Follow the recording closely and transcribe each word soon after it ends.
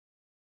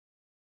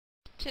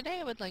Today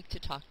I would like to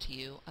talk to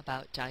you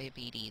about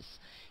diabetes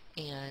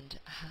and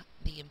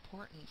the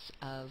importance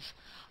of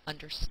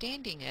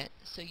understanding it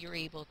so you're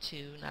able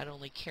to not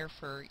only care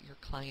for your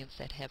clients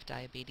that have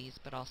diabetes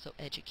but also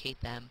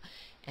educate them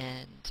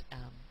and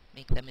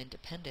make them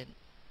independent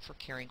for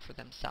caring for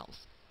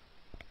themselves.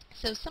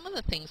 So some of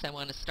the things I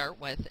want to start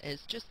with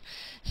is just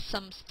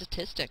some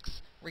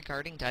statistics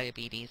regarding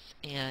diabetes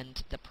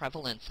and the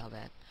prevalence of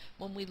it.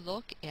 When we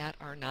look at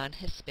our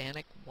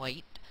non-Hispanic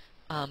white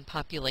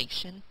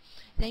population,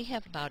 they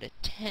have about a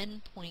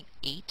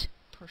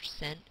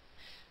 10.8%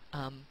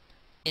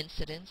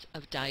 incidence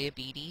of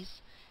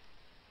diabetes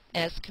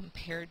as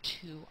compared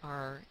to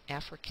our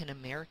African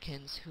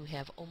Americans who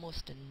have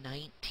almost a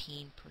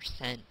 19%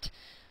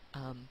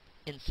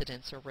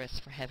 incidence or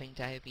risk for having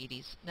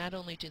diabetes. Not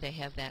only do they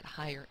have that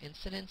higher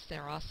incidence,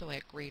 they're also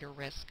at greater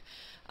risk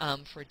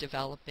for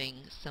developing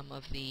some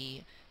of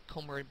the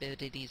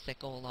comorbidities that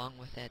go along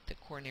with it, the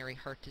coronary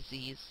heart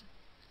disease,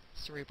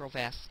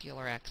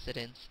 cerebrovascular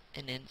accidents,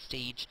 and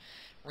end-stage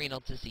renal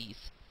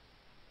disease.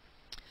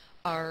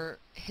 Our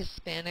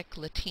Hispanic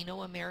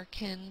Latino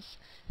Americans,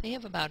 they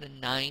have about a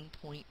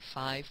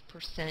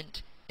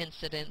 9.5%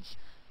 incidence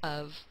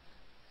of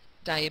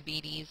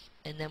diabetes,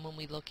 and then when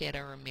we look at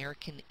our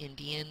American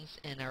Indians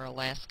and our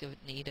Alaska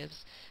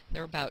Natives,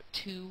 they're about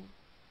 2.2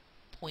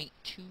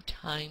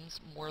 times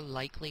more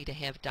likely to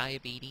have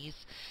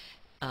diabetes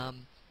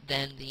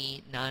than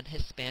the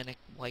non-Hispanic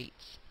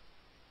whites.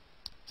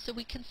 So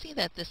we can see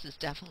that this is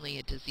definitely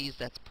a disease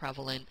that's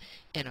prevalent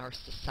in our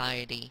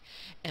society,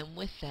 and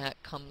with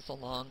that comes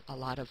along a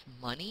lot of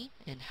money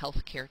and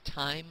healthcare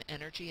time,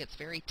 energy. It's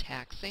very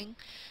taxing,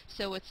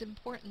 so it's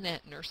important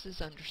that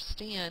nurses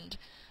understand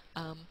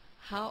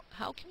how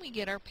can we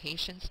get our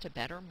patients to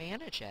better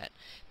manage it,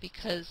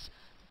 because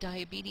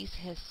diabetes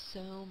has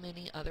so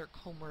many other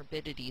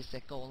comorbidities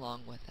that go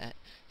along with it.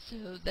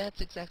 So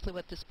that's exactly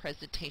what this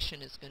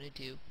presentation is going to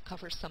do.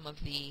 Cover some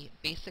of the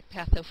basic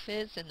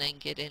pathophys and then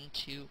get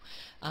into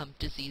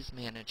disease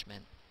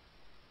management.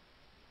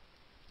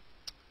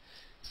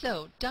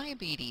 So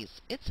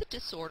diabetes, it's a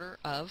disorder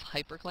of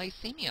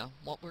hyperglycemia.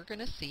 What we're going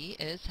to see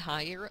is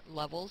higher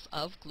levels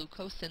of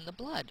glucose in the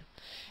blood.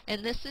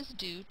 And this is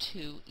due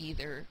to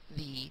either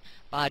the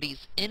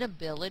body's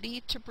inability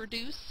to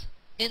produce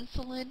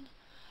insulin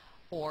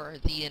or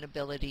the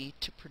inability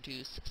to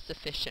produce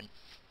sufficient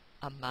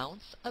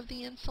amounts of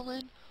the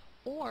insulin,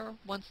 or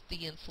once the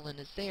insulin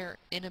is there,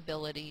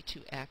 inability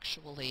to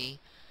actually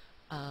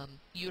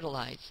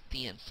utilize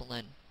the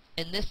insulin.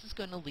 And this is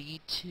going to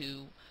lead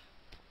to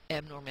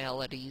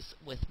abnormalities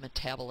with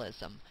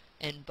metabolism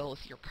in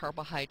both your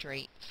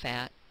carbohydrate,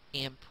 fat,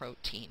 and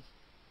protein.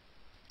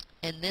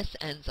 And this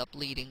ends up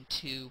leading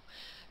to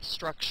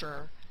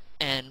structure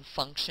and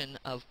function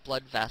of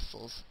blood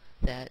vessels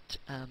that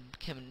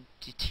can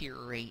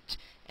deteriorate,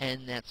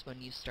 and that's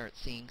when you start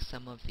seeing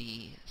some of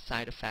the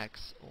side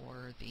effects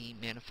or the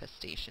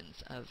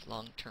manifestations of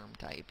long-term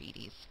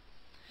diabetes.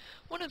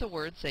 One of the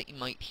words that you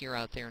might hear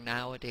out there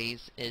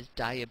nowadays is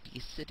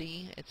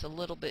diabesity. It's a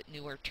little bit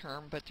newer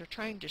term, but they're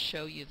trying to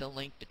show you the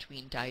link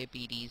between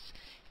diabetes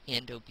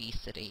and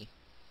obesity.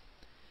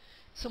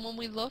 So when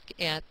we look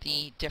at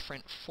the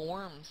different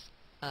forms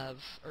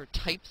of or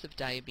types of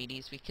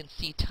diabetes, we can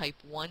see type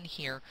 1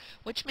 here,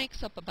 which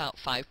makes up about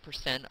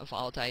 5% of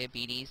all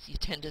diabetes. You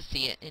tend to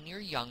see it in your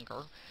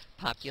younger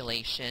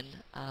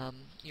population,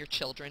 your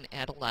children,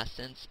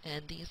 adolescents,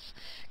 and these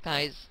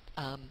guys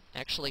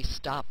actually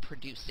stop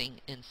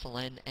producing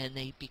insulin and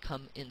they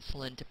become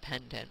insulin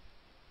dependent.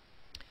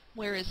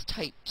 Whereas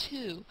type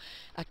 2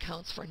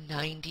 accounts for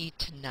 90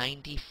 to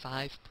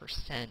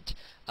 95%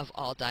 of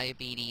all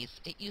diabetes.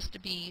 It used to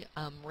be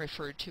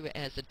referred to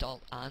as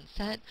adult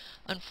onset.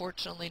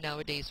 Unfortunately,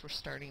 nowadays we're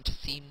starting to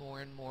see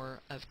more and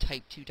more of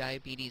type 2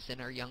 diabetes in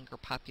our younger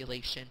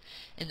population,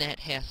 and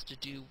that has to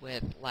do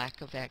with lack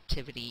of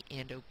activity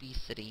and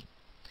obesity.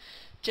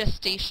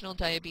 Gestational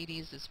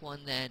diabetes is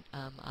one that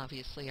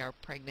obviously our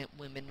pregnant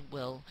women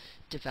will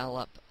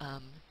develop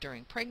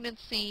during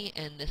pregnancy,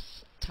 and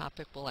this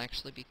topic will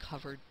actually be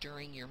covered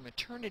during your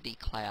maternity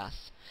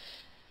class.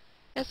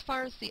 As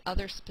far as the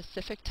other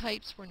specific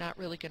types, we're not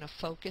really going to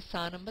focus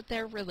on them, but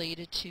they're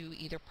related to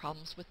either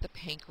problems with the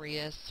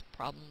pancreas,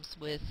 problems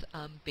with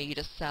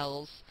beta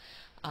cells.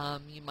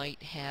 You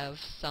might have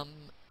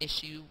some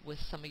issue with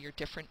some of your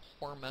different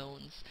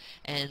hormones,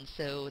 and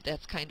so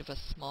that's kind of a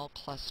small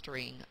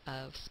clustering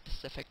of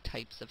specific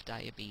types of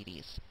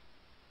diabetes.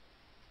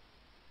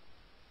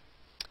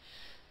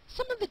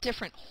 Some of the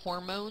different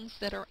hormones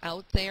that are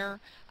out there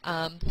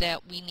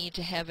that we need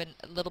to have a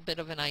little bit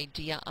of an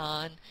idea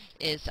on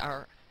is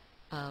our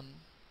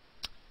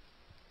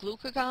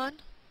glucagon,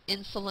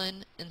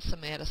 insulin, and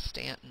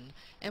somatostatin.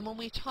 And when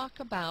we talk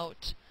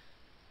about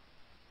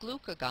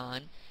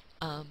glucagon,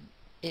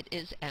 it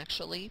is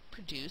actually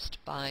produced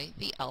by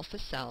the alpha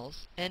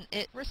cells, and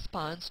it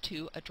responds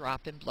to a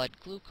drop in blood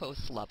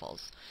glucose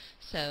levels.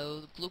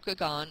 So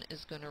glucagon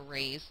is going to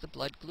raise the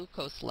blood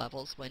glucose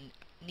levels when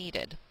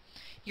needed.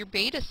 Your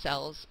beta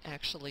cells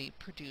actually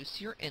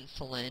produce your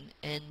insulin,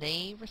 and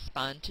they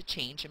respond to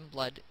change in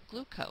blood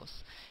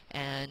glucose.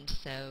 And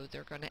so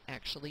they're going to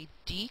actually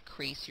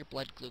decrease your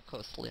blood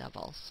glucose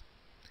levels.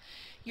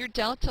 Your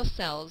delta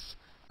cells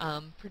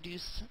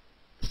produce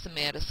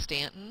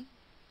somatostatin,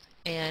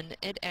 and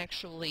it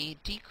actually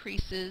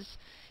decreases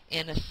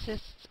and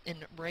assists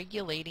in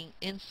regulating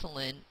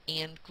insulin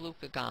and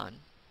glucagon.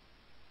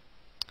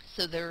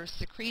 So they're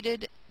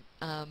secreted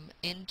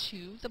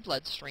into the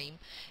bloodstream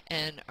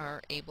and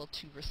are able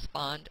to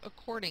respond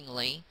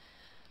accordingly.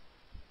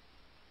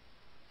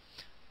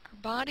 Our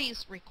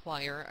bodies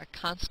require a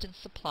constant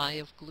supply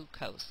of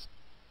glucose.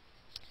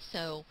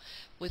 So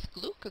with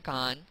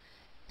glucagon,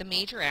 the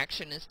major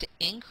action is to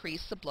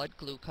increase the blood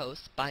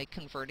glucose by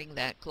converting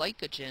that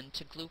glycogen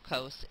to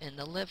glucose in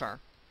the liver.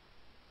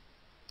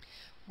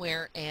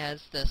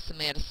 Whereas the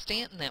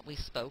somatostatin that we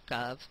spoke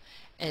of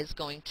is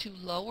going to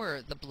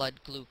lower the blood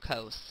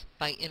glucose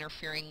by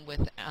interfering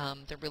with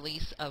the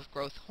release of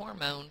growth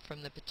hormone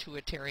from the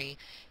pituitary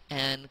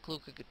and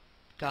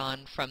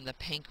glucagon from the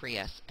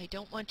pancreas. I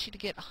don't want you to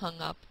get hung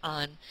up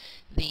on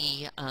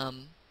the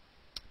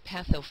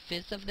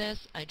pathophys of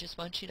this. I just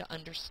want you to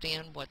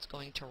understand what's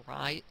going to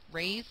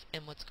raise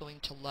and what's going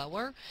to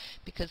lower,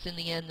 because in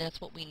the end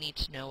that's what we need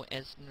to know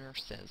as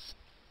nurses.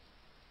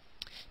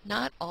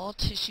 Not all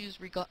tissues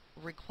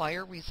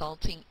require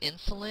resulting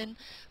insulin,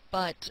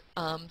 but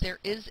there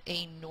is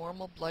a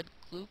normal blood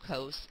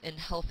glucose in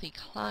healthy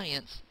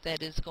clients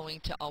that is going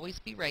to always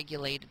be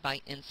regulated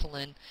by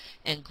insulin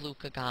and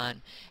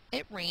glucagon.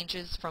 It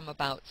ranges from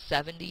about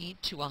 70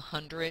 to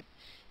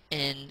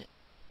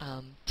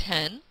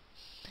 110,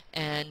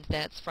 and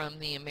that's from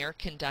the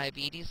American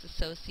Diabetes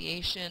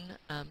Association.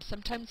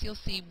 Sometimes you'll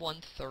see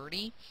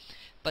 130,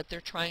 but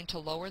they're trying to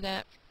lower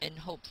that in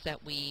hopes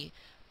that we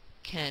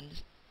can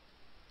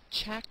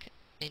check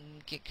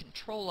and get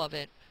control of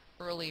it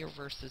earlier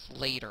versus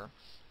later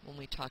when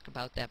we talk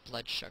about that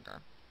blood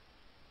sugar.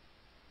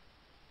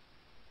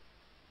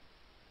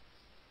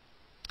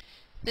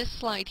 This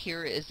slide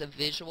here is a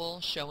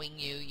visual showing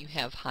you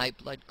have high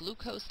blood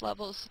glucose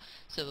levels,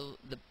 so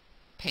the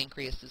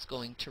pancreas is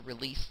going to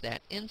release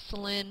that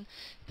insulin,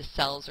 the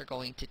cells are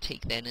going to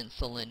take that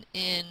insulin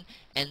in,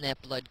 and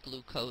that blood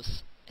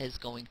glucose is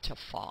going to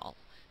fall.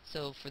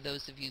 So for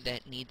those of you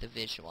that need the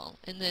visual.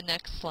 And the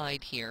next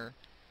slide here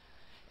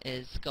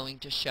is going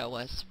to show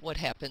us what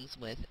happens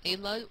with a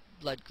low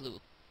blood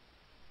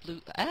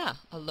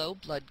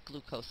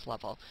glucose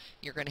level.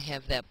 You're going to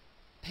have that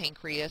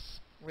pancreas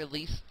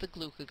release the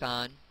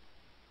glucagon,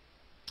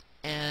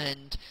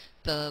 and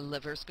the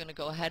liver's going to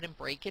go ahead and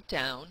break it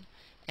down,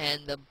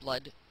 and the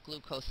blood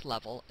glucose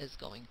level is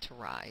going to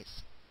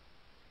rise.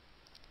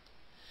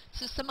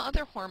 So some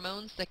other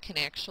hormones that can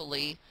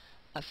actually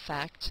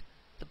affect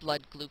the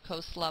blood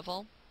glucose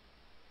level.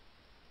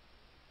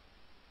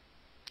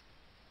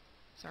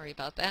 Sorry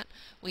about that.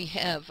 We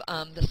have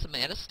the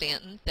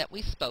somatostatin that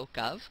we spoke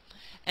of,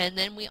 and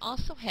then we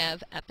also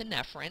have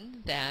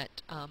epinephrine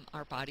that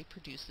our body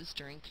produces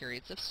during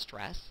periods of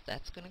stress.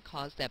 That's going to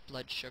cause that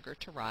blood sugar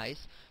to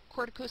rise.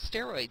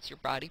 Corticosteroids, your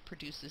body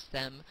produces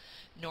them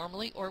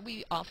normally, or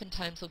we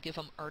oftentimes will give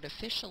them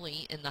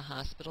artificially in the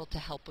hospital to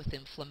help with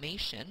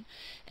inflammation.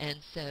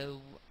 And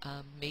so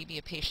maybe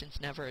a patient's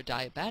never a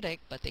diabetic,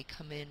 but they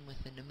come in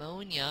with a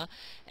pneumonia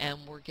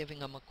and we're giving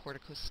them a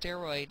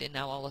corticosteroid, and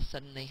now all of a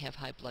sudden they have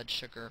high blood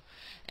sugar,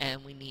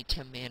 and we need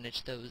to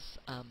manage those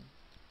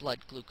blood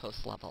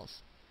glucose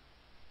levels.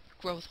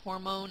 Growth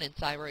hormone and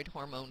thyroid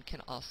hormone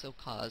can also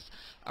cause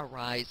a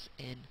rise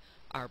in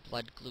our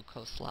blood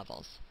glucose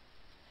levels.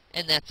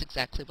 And that's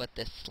exactly what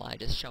this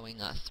slide is showing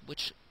us.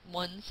 Which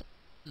ones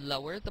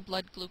lower the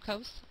blood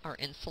glucose, our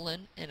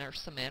insulin and our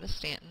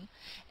somatostatin,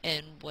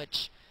 and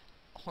which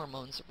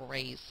hormones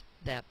raise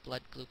that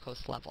blood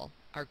glucose level,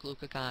 our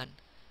glucagon,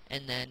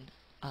 and then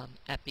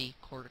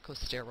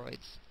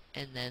epicorticosteroids,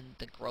 and then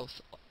the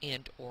growth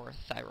and or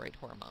thyroid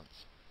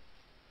hormones.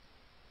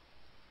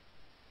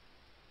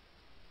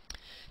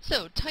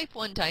 So type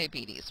 1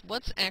 diabetes,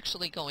 what's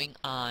actually going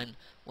on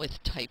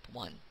with type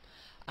 1?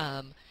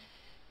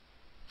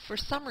 For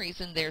some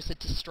reason there's a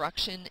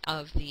destruction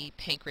of the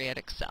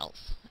pancreatic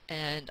cells,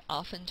 and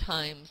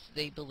oftentimes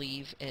they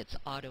believe it's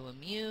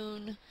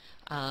autoimmune,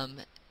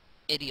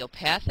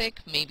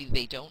 idiopathic, maybe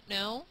they don't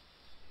know.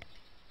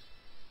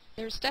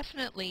 There's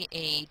definitely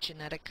a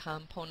genetic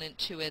component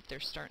to it. They're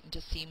starting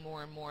to see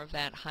more and more of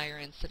that, higher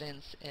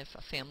incidence if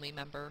a family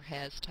member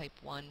has type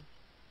 1.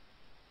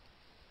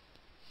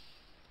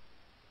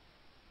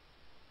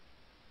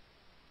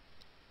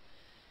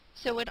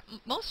 So it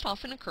most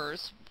often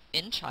occurs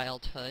in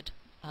childhood.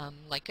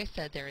 Like I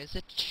said, there is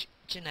a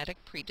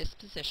genetic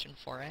predisposition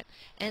for it,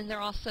 and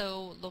they're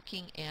also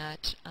looking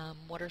at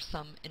what are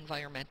some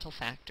environmental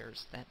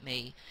factors that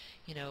may,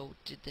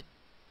 did the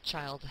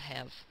child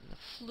have the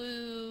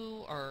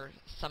flu or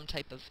some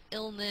type of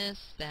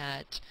illness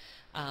that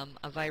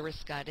a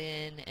virus got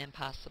in and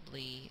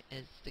possibly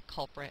is the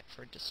culprit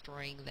for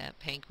destroying that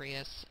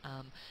pancreas.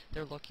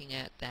 They're looking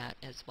at that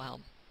as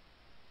well.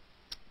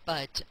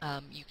 But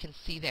you can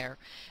see there,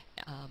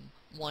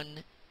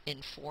 1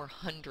 in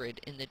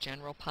 400 in the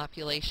general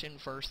population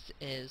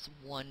versus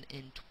 1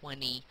 in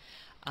 20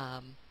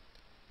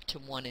 to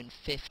 1 in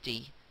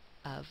 50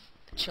 of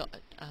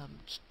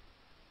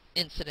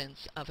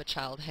incidents of a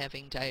child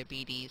having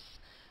diabetes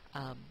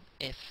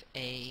if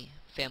a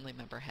family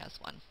member has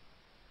one.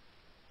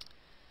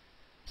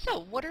 So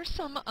what are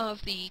some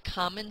of the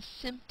common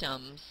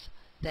symptoms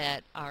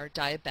that our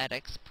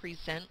diabetics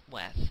present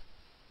with?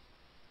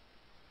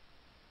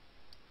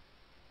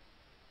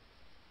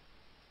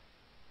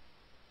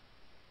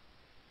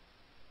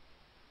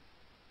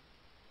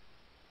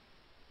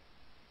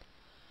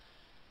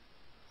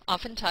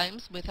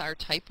 Oftentimes with our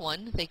type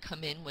 1, they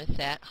come in with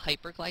that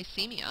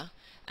hyperglycemia,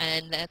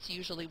 and that's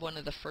usually one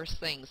of the first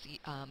things.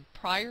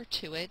 Prior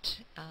to it,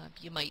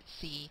 you might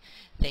see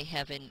they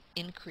have an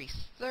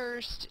increased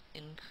thirst,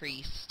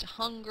 increased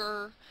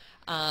hunger,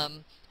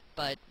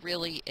 but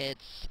really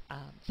it's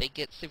they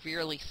get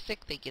severely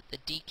sick, they get the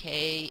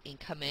DK and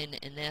come in,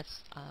 and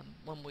that's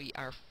when we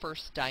are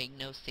first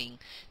diagnosing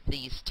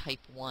these type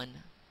 1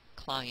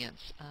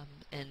 clients,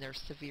 and they're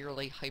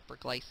severely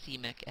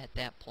hyperglycemic at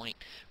that point.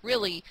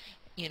 Really,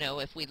 you know,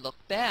 if we look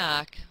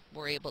back,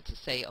 we're able to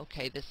say,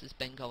 okay, this has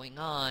been going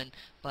on,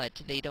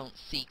 but they don't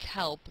seek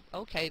help.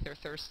 Okay, they're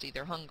thirsty,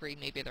 they're hungry,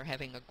 maybe they're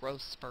having a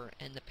growth spurt,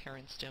 and the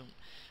parents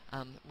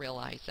don't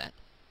realize it.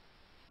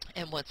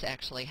 And what's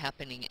actually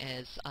happening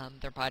is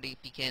their body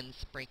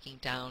begins breaking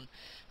down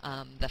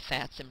the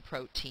fats and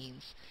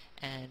proteins,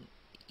 and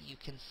you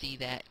can see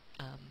that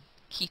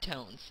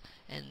ketones,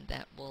 and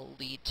that will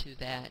lead to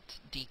that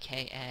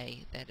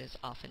DKA that is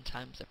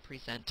oftentimes a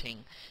presenting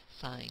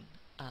sign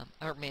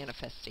or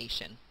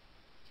manifestation.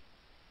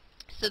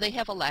 So they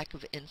have a lack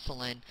of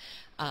insulin,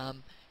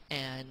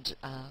 and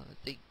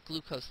the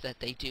glucose that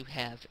they do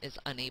have is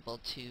unable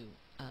to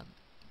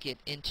get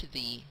into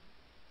the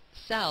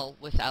cell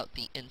without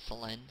the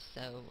insulin,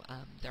 so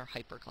they're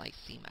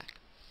hyperglycemic.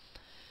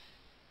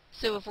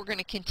 So if we're going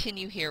to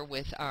continue here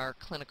with our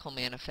clinical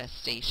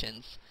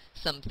manifestations,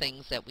 some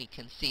things that we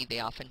can see,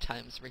 they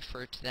oftentimes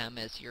refer to them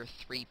as your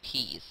 3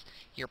 Ps,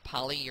 your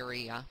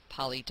polyuria,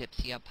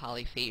 polydipsia,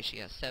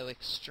 polyphagia. So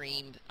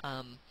extreme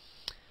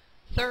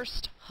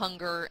thirst,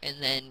 hunger, and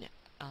then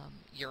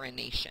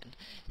urination.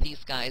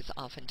 These guys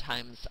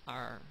oftentimes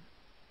are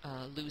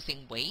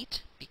losing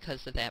weight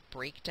because of that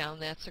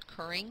breakdown that's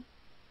occurring,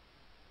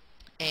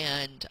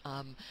 and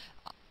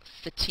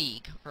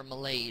fatigue or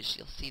malaise,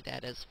 you'll see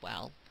that as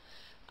well.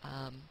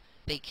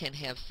 They can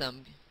have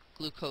some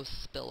glucose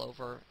spill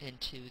over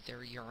into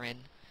their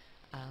urine,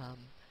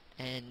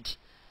 and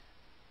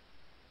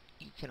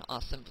you can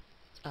also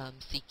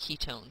see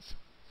ketones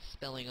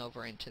spilling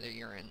over into their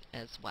urine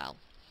as well.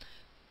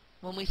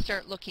 When we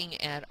start looking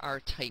at our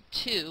type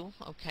 2,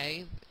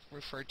 okay,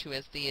 referred to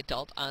as the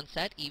adult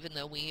onset, even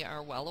though we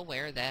are well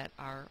aware that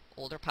our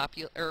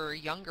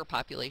younger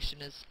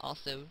population is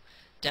also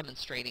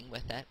demonstrating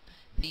with it.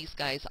 These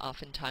guys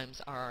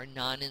oftentimes are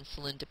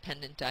non-insulin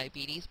dependent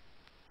diabetes.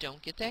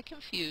 Don't get that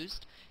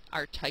confused.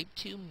 Our type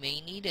 2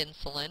 may need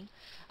insulin,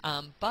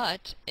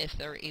 but if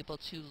they're able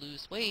to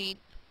lose weight,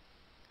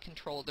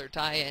 control their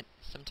diet,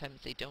 sometimes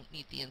they don't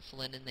need the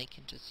insulin and they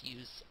can just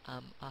use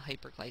a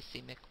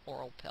hyperglycemic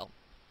oral pill.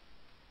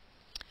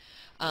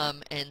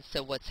 And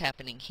so what's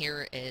happening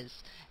here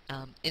is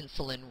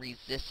insulin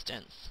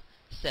resistance.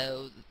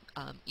 So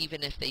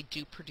even if they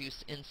do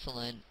produce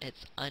insulin,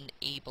 it's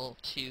unable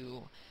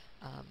to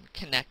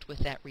connect with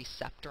that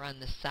receptor on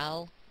the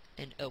cell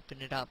and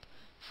open it up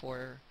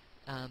for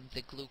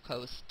the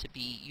glucose to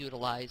be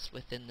utilized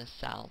within the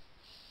cell.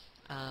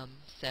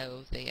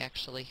 So they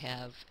actually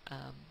have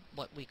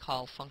what we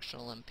call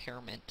functional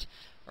impairment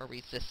or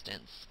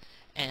resistance,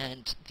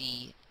 and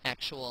the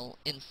actual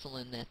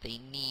insulin that they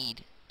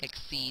need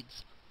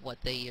exceeds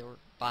what their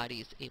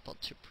body is able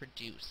to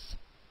produce.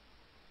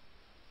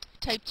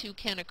 Type 2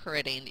 can occur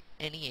at any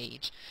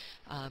age.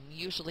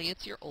 Usually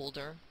it's your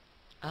older,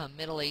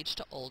 middle age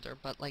to older,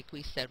 but like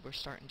we said, we're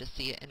starting to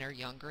see it in our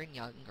younger and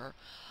younger.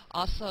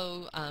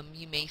 Also,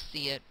 you may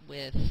see it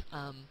with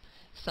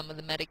some of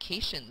the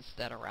medications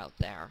that are out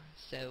there.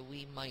 So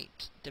we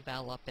might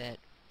develop it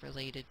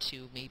related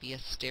to maybe a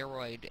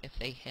steroid if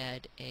they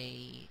had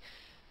a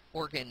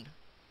organ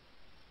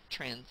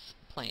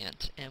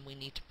transplant and we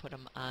need to put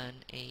them on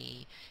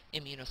a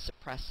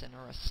immunosuppressant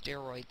or a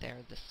steroid there.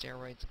 The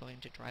steroid's going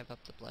to drive up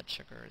the blood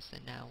sugars,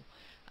 and now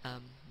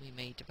we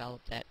may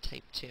develop that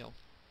type 2.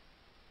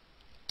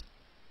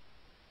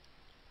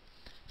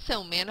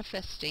 So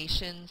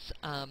manifestations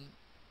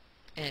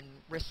and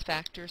risk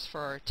factors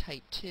for our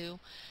type 2,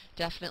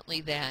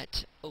 definitely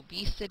that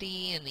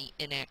obesity and the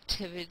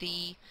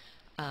inactivity.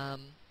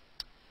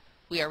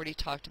 We already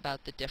talked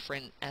about the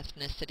different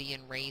ethnicity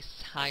and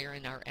race, higher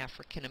in our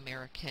African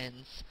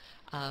Americans.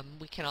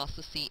 We can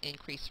also see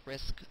increased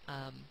risk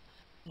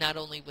not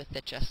only with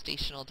the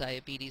gestational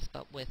diabetes,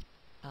 but with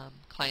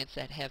clients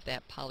that have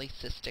that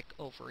polycystic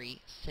ovary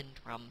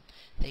syndrome.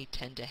 They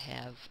tend to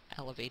have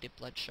elevated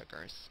blood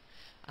sugars.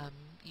 Um,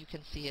 you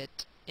can see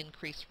it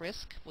increased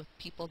risk with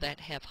people that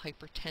have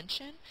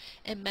hypertension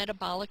and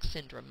metabolic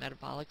syndrome.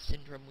 Metabolic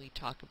syndrome we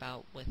talk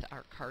about with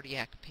our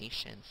cardiac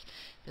patients.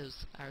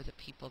 Those are the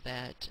people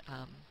that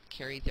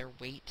carry their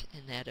weight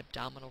in that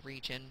abdominal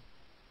region.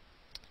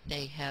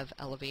 They have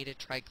elevated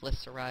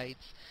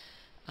triglycerides.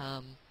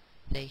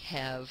 They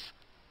have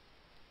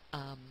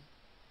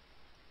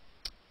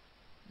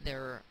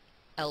their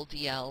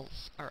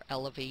LDLs are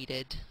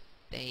elevated.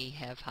 They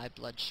have high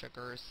blood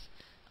sugars.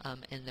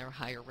 And they're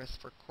higher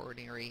risk for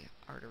coronary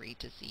artery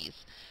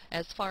disease.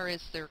 As far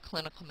as their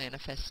clinical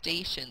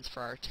manifestations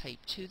for our type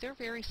 2, they're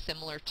very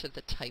similar to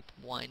the type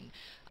 1.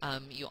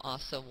 You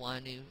also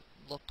want to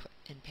look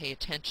and pay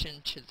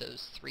attention to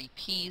those 3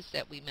 P's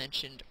that we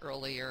mentioned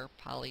earlier,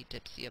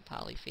 polydipsia,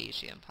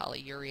 polyphagia, and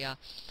polyuria,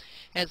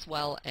 as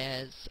well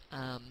as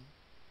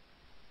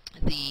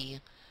the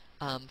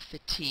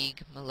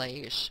fatigue,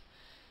 malaise.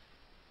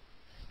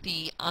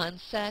 The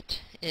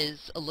onset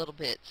is a little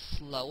bit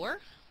slower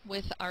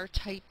with our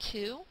type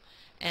 2,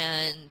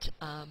 and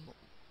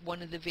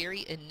one of the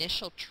very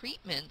initial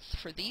treatments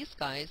for these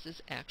guys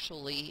is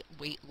actually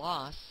weight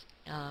loss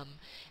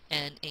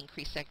and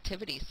increased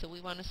activity. So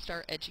we want to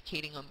start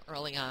educating them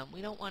early on.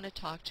 We don't want to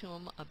talk to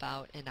them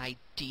about an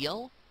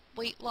ideal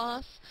weight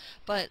loss,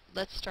 but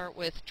let's start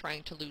with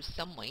trying to lose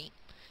some weight,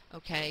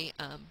 okay,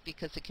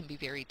 because it can be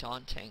very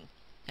daunting.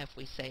 If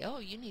we say, oh,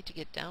 you need to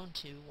get down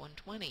to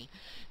 120,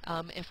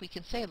 if we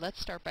can say,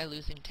 let's start by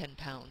losing 10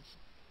 pounds,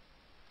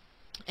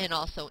 and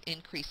also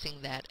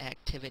increasing that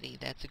activity.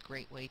 That's a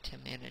great way to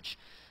manage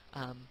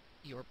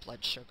your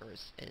blood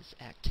sugars, is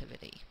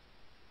activity.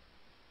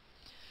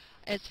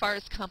 As far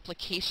as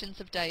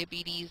complications of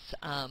diabetes,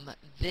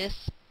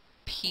 this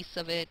piece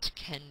of it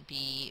can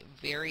be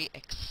very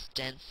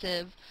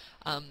extensive.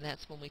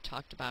 That's when we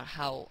talked about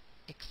how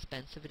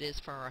expensive it is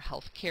for our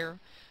healthcare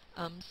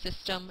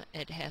system.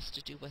 It has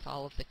to do with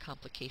all of the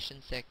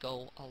complications that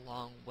go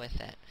along with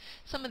it.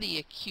 Some of the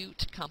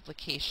acute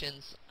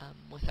complications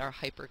with our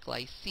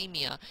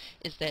hyperglycemia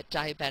is that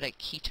diabetic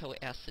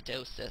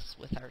ketoacidosis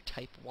with our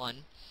type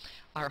 1,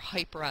 our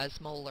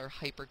hyperosmolar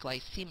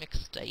hyperglycemic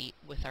state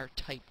with our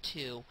type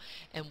 2,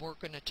 and we're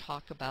going to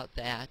talk about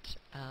that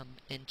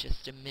in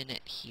just a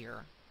minute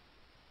here.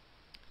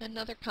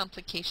 Another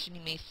complication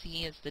you may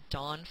see is the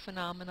dawn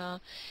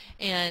phenomena,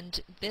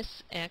 and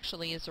this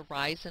actually is a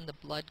rise in the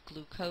blood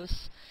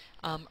glucose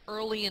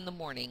early in the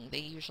morning. They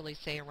usually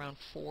say around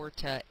 4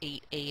 to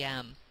 8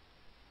 a.m.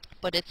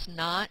 But it's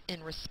not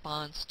in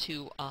response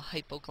to a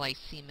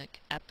hypoglycemic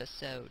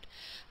episode.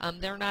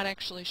 They're not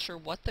actually sure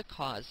what the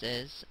cause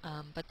is,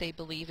 but they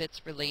believe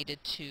it's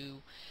related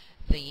to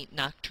the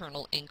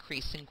nocturnal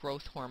increase in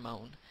growth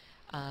hormone.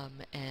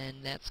 And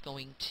that's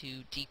going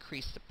to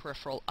decrease the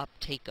peripheral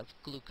uptake of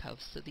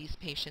glucose. So these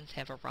patients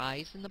have a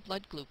rise in the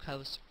blood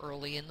glucose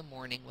early in the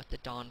morning with the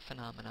dawn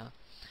phenomena.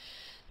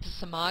 The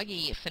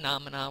Samagi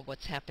phenomena,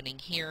 what's happening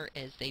here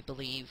is they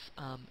believe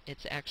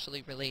it's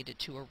actually related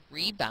to a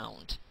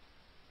rebound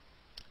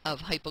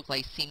of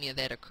hypoglycemia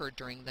that occurred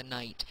during the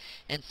night.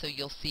 And so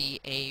you'll see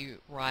a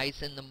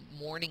rise in the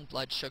morning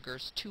blood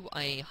sugars to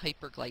a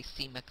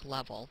hyperglycemic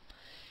level.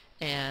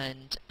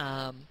 And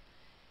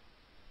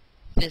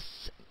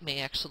this may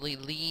actually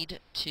lead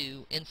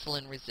to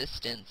insulin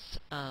resistance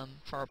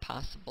for a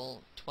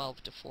possible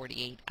 12 to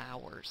 48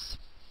 hours.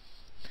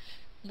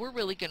 We're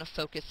really going to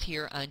focus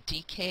here on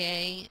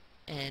DKA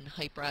and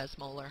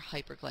hyperosmolar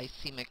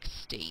hyperglycemic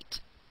state.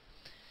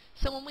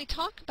 So when we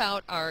talk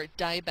about our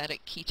diabetic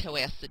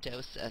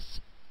ketoacidosis,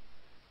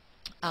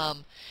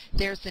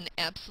 there's an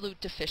absolute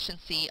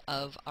deficiency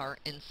of our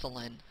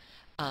insulin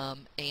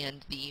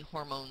and the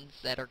hormones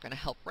that are going to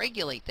help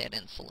regulate that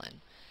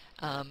insulin.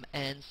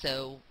 And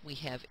so we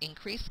have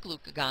increased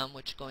glucagon,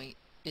 which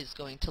is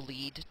going to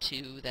lead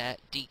to that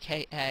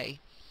DKA.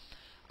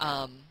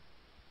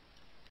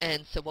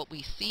 And so what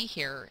we see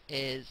here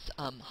is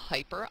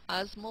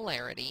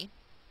hyperosmolarity.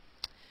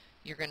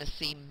 You're going to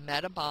see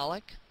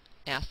metabolic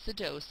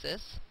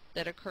acidosis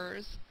that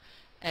occurs,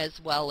 as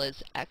well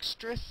as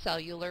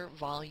extracellular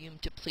volume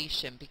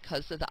depletion.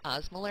 Because of the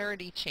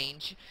osmolarity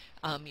change,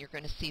 you're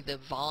going to see the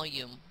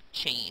volume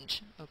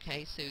change.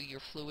 Okay, so your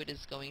fluid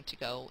is going to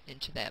go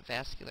into that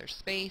vascular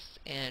space,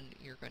 and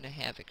you're going to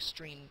have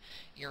extreme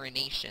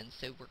urination.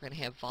 So we're going to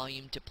have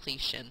volume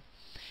depletion,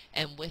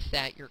 and with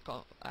that,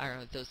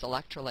 those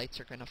electrolytes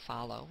are going to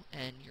follow,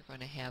 and you're going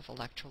to have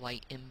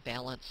electrolyte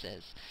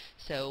imbalances.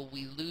 So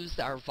we lose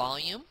our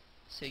volume.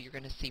 So you're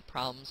going to see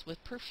problems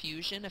with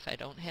perfusion. If I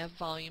don't have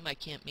volume, I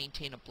can't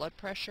maintain a blood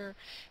pressure,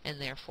 and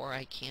therefore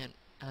I can't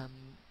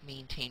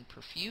maintain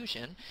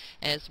perfusion,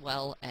 as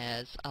well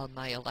as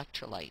my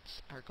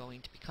electrolytes are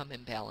going to become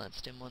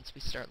imbalanced. And once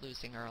we start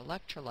losing our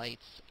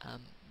electrolytes,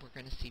 we're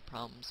going to see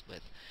problems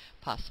with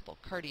possible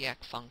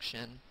cardiac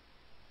function,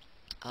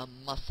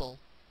 muscle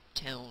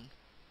tone.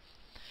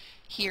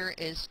 Here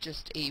is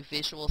just a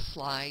visual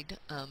slide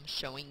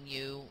showing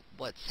you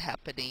what's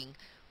happening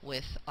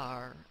with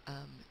our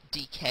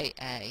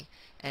DKA,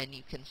 and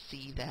you can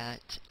see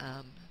that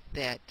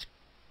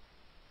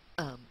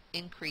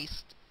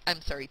increased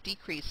I'm sorry,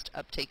 decreased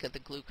uptake of the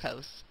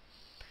glucose,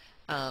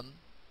 um,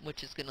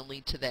 which is going to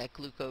lead to that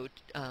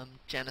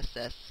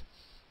glucogenesis.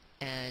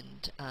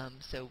 And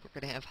so we're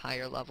going to have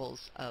higher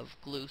levels of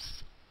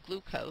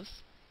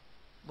glucose,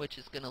 which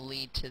is going to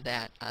lead to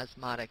that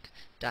osmotic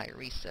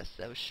diuresis.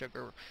 So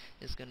sugar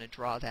is going to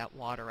draw that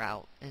water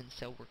out, and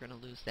so we're going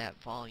to lose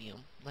that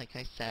volume, like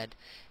I said,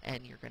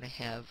 and you're going to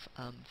have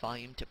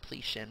volume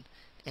depletion,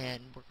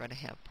 and we're going to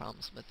have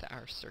problems with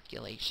our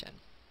circulation.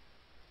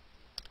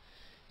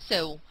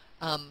 So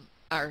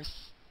our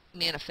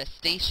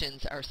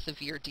manifestations are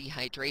severe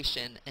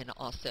dehydration and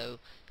also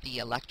the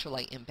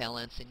electrolyte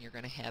imbalance, and you're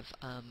going to have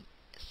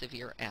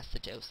severe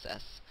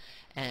acidosis.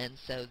 And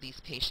so these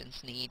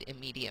patients need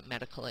immediate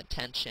medical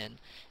attention,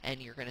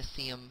 and you're going to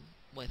see them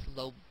with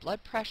low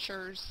blood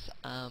pressures,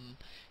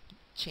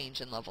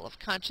 change in level of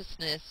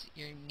consciousness.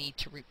 You need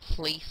to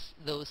replace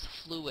those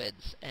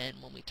fluids,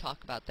 and when we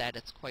talk about that,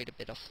 it's quite a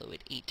bit of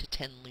fluid, 8 to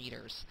 10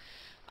 liters.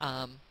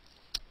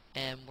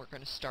 And we're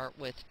going to start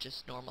with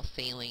just normal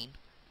saline,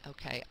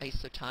 okay,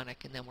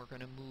 isotonic, and then we're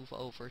going to move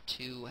over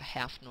to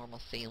half normal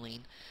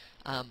saline,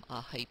 a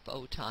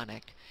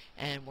hypotonic,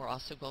 and we're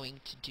also going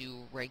to do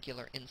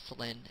regular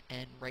insulin,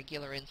 and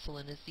regular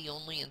insulin is the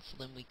only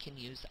insulin we can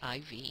use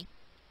IV,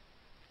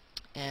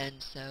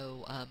 and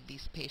so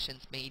these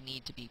patients may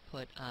need to be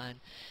put on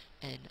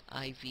an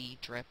IV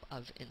drip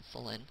of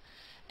insulin,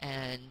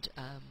 and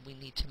we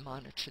need to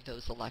monitor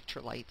those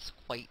electrolytes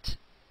quite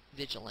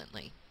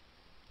vigilantly.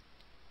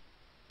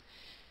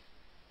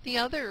 The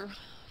other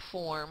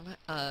form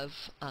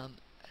of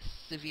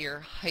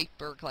severe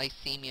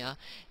hyperglycemia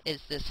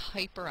is this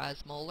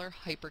hyperosmolar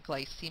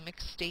hyperglycemic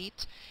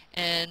state,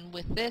 and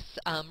with this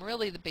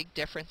really the big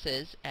difference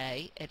is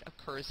it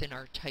occurs in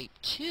our type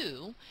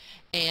 2,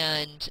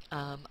 and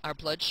our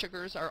blood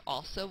sugars are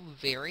also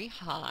very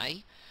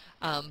high,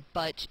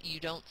 but you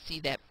don't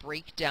see that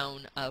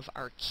breakdown of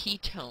our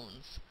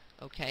ketones,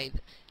 okay,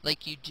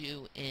 like you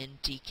do in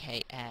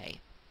DKA.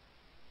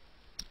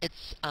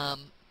 It's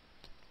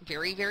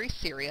very, very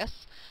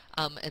serious.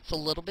 It's a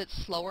little bit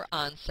slower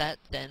onset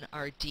than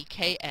our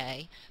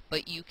DKA,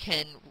 but you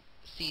can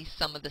see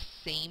some of the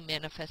same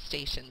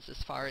manifestations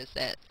as far as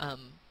that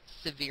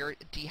severe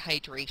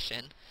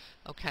dehydration.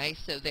 Okay,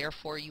 so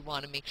therefore you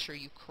want to make sure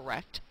you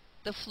correct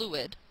the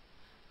fluid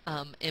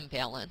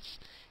imbalance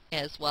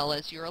as well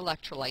as your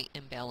electrolyte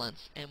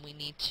imbalance, and we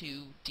need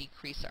to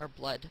decrease our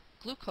blood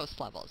glucose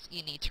levels.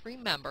 You need to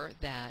remember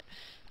that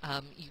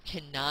you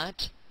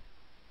cannot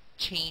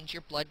change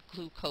your blood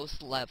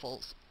glucose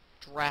levels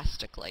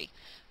drastically.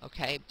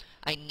 Okay,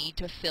 I need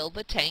to fill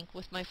the tank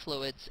with my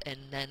fluids,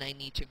 and then I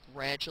need to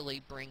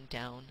gradually bring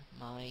down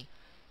my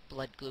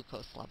blood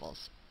glucose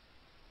levels.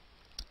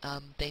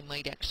 They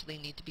might actually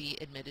need to be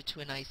admitted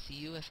to an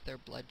ICU if their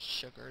blood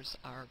sugars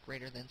are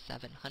greater than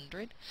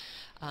 700.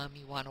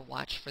 You want to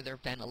watch for their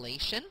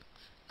ventilation.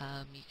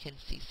 You can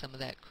see some of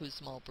that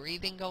Kussmaul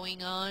breathing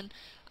going on.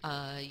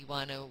 You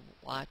want to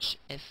watch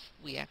if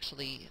we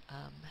actually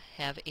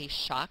have a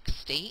shock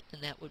state,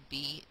 and that would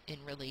be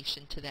in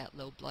relation to that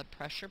low blood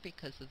pressure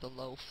because of the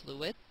low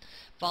fluid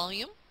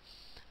volume.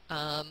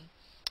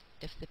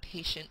 If the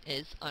patient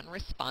is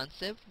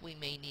unresponsive, we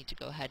may need to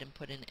go ahead and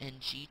put an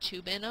NG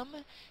tube in them,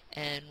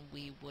 and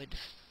we would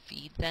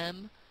feed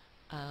them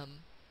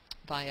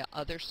via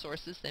other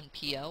sources than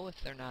PO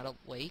if they're not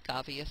awake,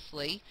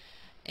 obviously.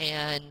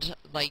 And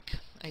like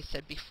I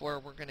said before,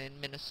 we're going to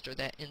administer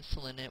that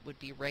insulin. It would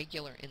be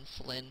regular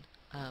insulin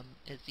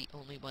is the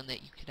only one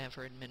that you can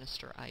ever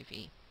administer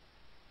IV.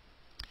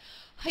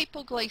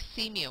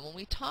 Hypoglycemia. When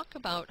we talk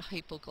about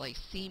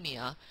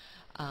hypoglycemia,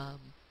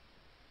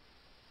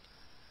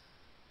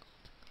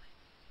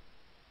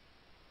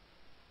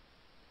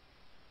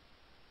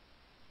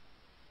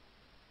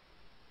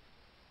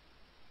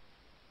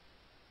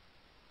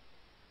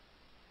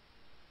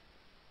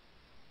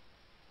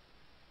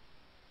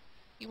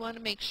 you want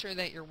to make sure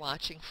that you're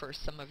watching for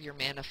some of your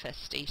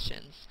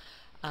manifestations.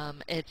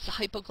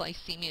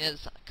 Hypoglycemia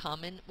is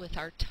common with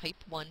our type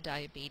 1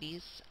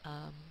 diabetes,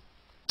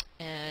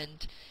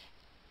 and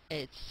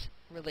it's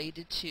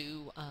related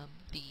to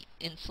the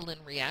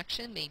insulin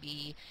reaction.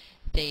 Maybe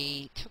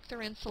they took their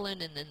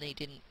insulin and then they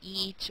didn't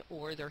eat,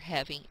 or they're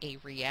having a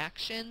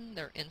reaction,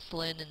 their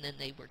insulin, and then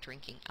they were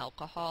drinking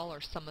alcohol or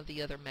some of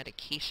the other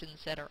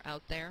medications that are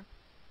out there.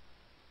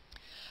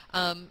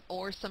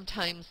 Or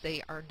sometimes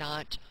they are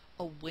not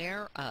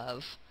aware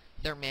of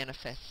their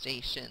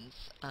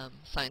manifestations,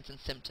 signs and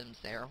symptoms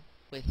there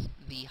with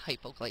the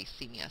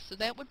hypoglycemia. So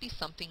that would be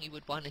something you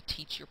would want to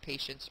teach your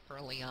patients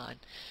early on.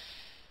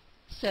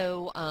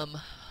 So a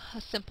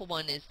simple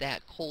one is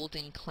that cold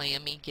and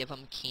clammy, give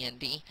them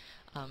candy.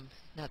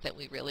 Not that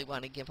we really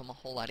want to give them a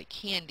whole lot of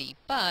candy,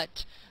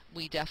 but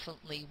we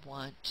definitely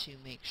want to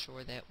make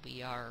sure that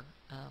we are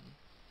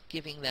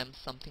giving them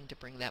something to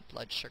bring that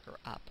blood sugar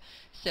up.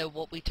 So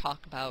what we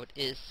talk about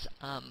is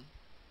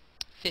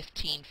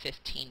 15,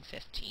 15,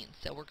 15.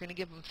 So we're going to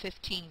give them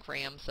 15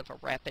 grams of a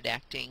rapid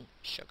acting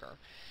sugar.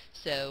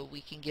 So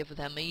we can give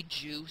them a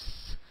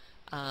juice,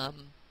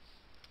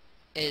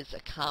 is a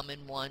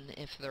common one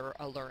if they're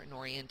alert and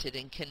oriented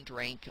and can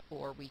drink,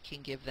 or we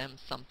can give them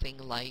something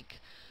like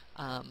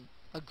a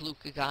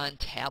glucagon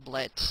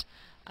tablet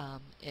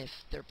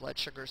if their blood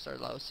sugars are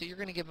low. So you're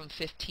going to give them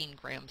 15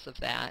 grams of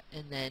that,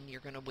 and then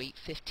you're going to wait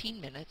 15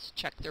 minutes,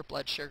 check their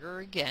blood sugar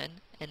again,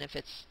 and if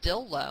it's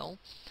still low,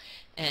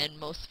 and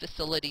most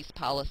facilities'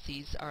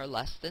 policies are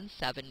less than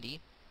 70,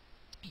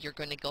 you're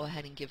going to go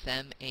ahead and give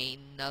them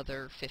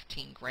another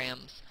 15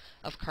 grams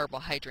of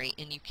carbohydrate,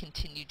 and you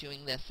continue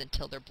doing this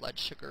until their blood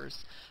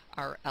sugars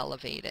are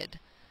elevated.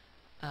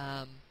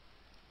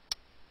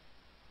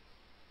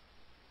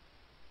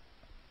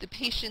 The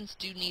patients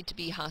do need to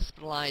be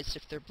hospitalized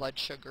if their blood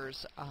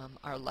sugars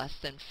are less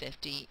than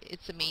 50.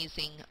 It's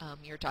amazing.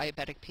 Your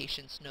diabetic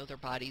patients know their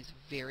bodies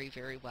very,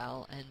 very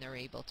well, and they're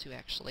able to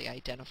actually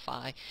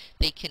identify.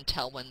 They can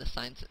tell when the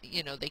signs,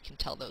 they can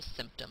tell those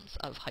symptoms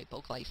of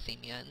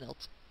hypoglycemia, and they'll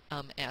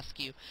ask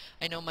you,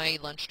 I know my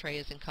lunch tray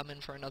isn't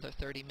coming for another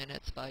 30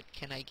 minutes, but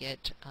can I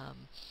get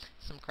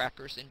some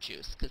crackers and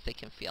juice, because they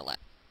can feel it.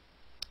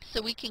 So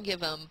we can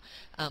give them,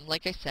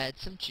 like I said,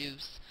 some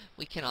juice.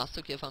 We can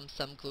also give them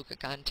some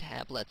glucagon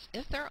tablets.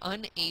 If they're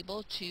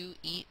unable to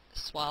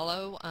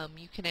swallow,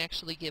 you can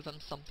actually give them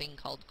something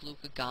called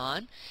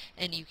glucagon,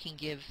 and you can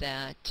give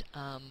that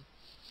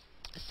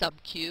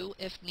sub-Q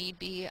if need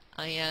be,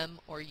 IM,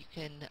 or you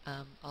can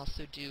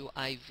also do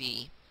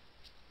IV.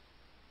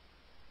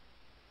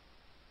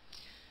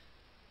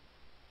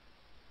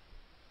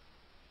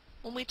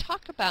 When we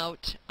talk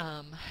about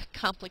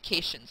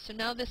complications, so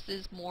now this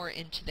is more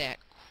into that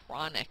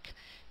chronic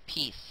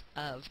piece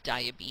of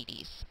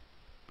diabetes.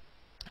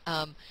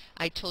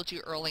 I told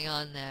you early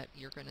on that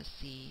you're going to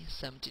see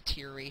some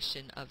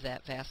deterioration of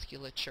that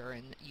vasculature,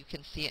 and you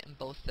can see it in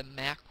both the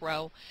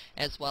macro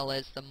as well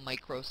as the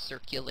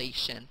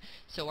microcirculation.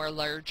 So our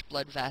large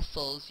blood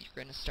vessels, you're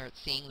going to start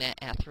seeing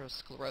that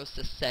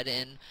atherosclerosis set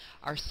in.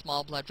 Our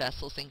small blood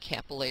vessels and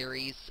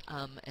capillaries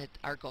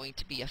are going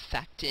to be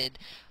affected.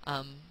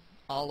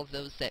 All of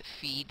those that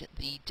feed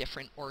the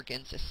different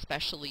organs,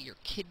 especially your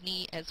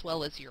kidney as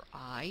well as your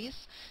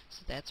eyes.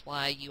 So that's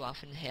why you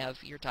often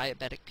have your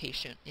diabetic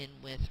patient in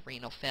with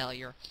renal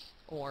failure,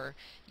 or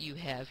you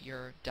have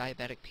your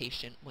diabetic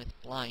patient with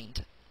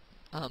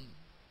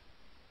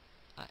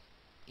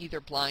either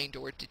blind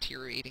or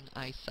deteriorating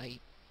eyesight.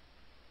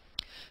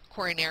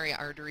 Coronary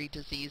artery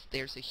disease,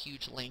 there's a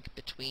huge link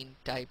between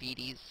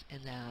diabetes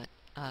and that.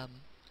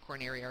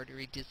 Coronary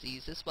artery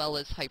disease, as well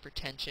as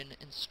hypertension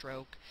and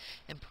stroke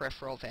and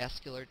peripheral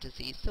vascular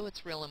disease. So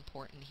it's real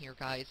important here,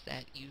 guys,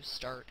 that you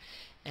start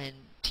and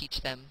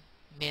teach them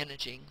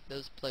managing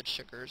those blood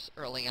sugars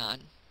early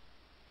on.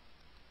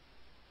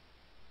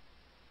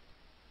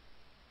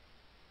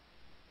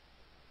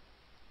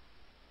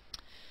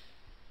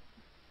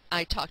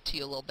 I talked to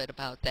you a little bit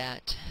about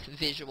that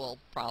visual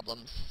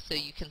problems. So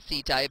you can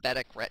see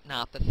diabetic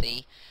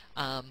retinopathy.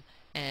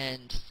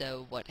 And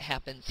so what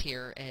happens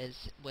here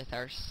is with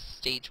our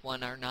stage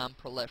 1, our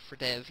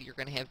non-proliferative, you're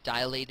going to have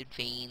dilated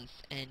veins,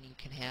 and you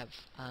can have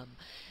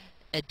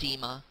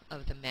edema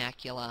of the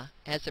macula.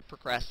 As it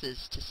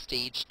progresses to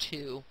stage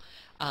 2,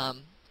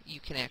 you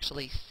can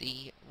actually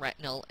see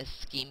retinal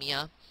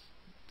ischemia.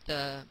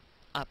 The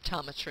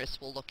optometrist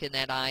will look in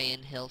that eye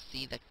and he'll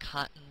see the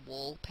cotton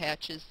wool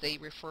patches, they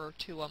refer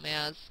to them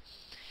as.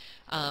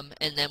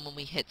 And then when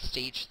we hit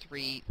stage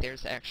 3,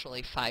 there's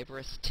actually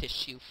fibrous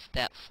tissue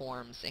that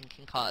forms and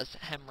can cause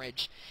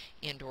hemorrhage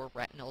and or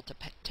retinal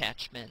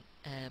detachment,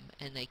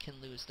 and they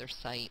can lose their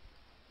sight.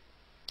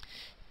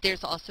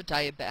 There's also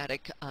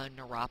diabetic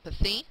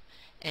neuropathy,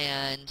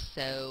 and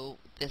so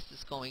this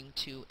is going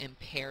to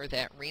impair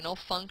that renal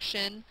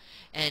function,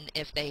 and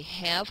if they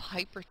have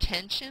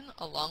hypertension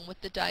along with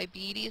the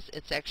diabetes,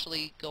 it's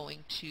actually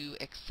going to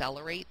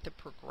accelerate the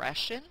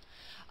progression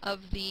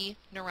of the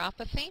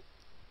neuropathy.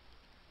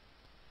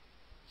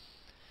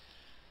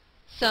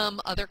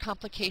 Some other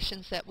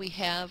complications that we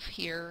have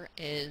here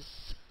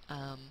is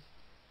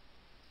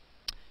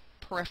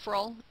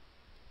peripheral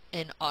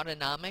and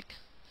autonomic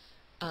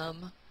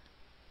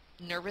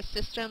nervous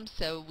system.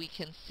 So we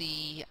can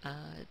see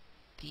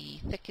the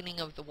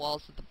thickening of the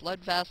walls of the blood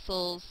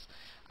vessels,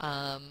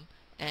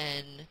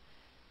 and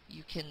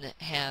you can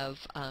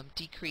have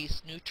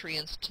decreased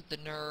nutrients to the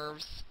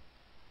nerves.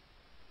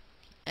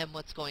 And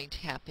what's going to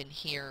happen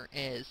here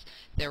is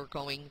they're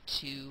going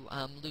to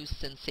lose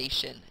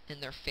sensation in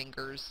their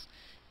fingers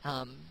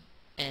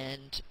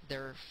and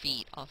their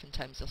feet.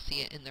 Oftentimes you'll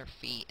see it in their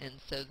feet.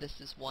 And so this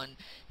is one,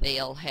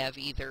 they'll have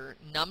either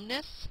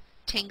numbness,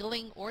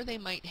 tingling, or they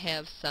might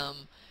have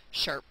some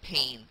sharp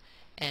pain.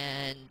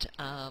 And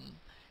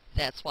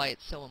that's why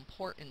it's so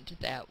important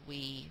that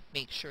we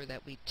make sure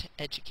that we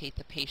educate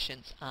the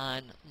patients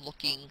on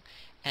looking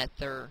at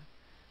their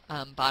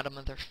bottom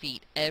of their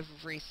feet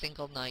every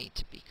single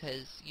night,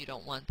 because you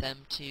don't want them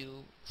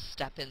to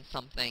step in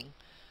something,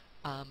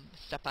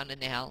 step on a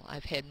nail.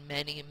 I've had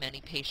many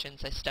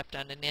patients, I stepped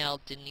on a nail,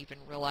 didn't even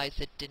realize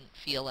it, didn't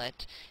feel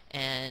it,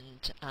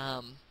 and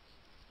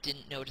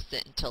didn't notice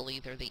it until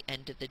either the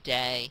end of the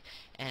day,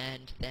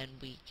 and then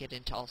we get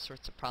into all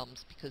sorts of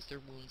problems because their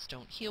wounds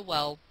don't heal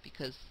well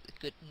because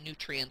good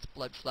nutrients,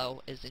 blood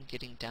flow isn't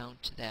getting down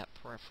to that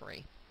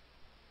periphery.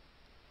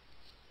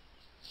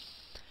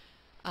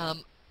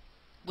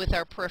 With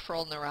our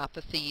peripheral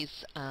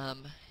neuropathies,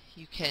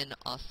 you can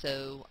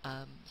also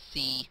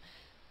see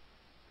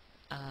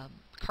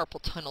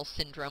carpal tunnel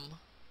syndrome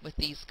with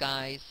these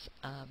guys.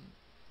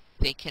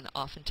 They can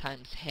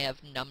oftentimes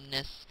have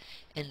numbness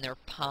in their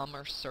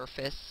palmar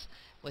surface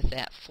with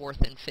that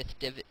fourth and fifth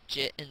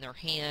digit in their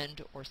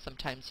hand, or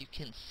sometimes you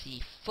can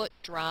see foot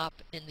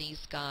drop in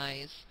these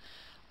guys.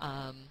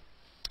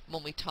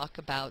 When we talk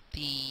about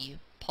the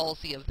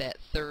palsy of that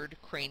third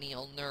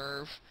cranial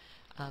nerve,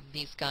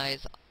 these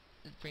guys,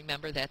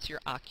 remember that's your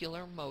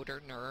ocular motor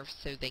nerve,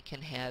 so they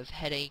can have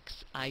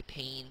headaches, eye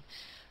pain.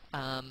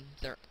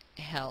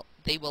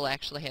 They will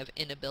actually have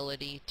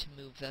inability to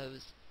move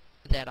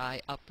that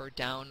eye up or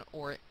down,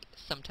 or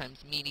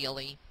sometimes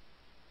medially.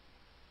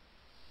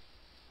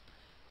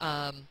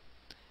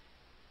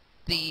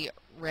 The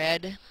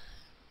red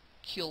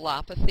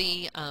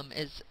culopathy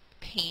is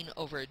pain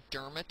over a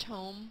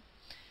dermatome,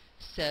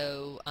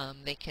 so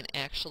they can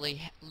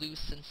actually lose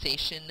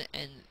sensation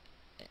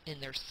in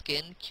their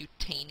skin,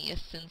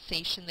 cutaneous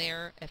sensation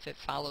there if it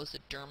follows a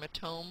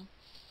dermatome.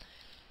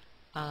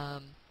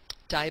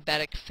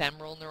 Diabetic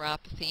femoral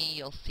neuropathy,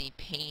 you'll see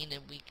pain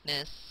and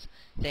weakness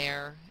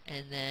there.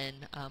 And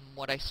then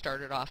what I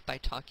started off by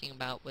talking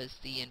about was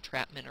the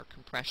entrapment or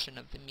compression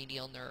of the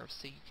medial nerve.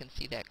 So you can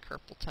see that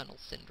carpal tunnel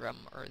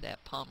syndrome, or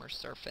that palmar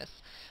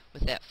surface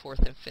with that fourth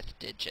and fifth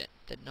digit,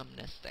 the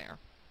numbness there.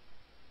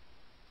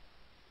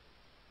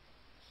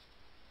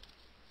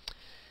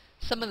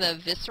 Some of the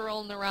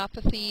visceral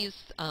neuropathies,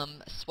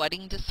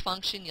 sweating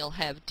dysfunction, you'll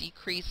have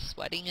decreased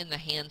sweating in the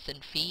hands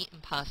and feet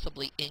and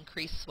possibly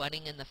increased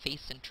sweating in the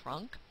face and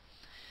trunk.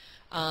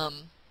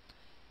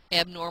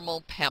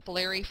 Abnormal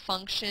papillary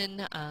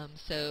function,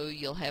 so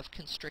you'll have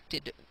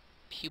constricted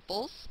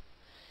pupils.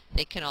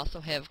 They can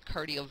also have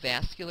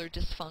cardiovascular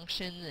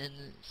dysfunction, and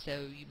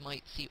so you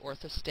might see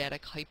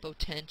orthostatic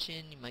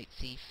hypotension, you might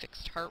see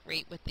fixed heart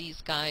rate with these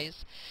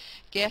guys.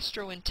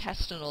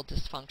 Gastrointestinal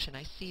dysfunction,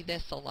 I see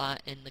this a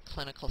lot in the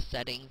clinical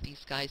setting.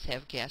 These guys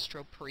have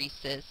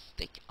gastroparesis.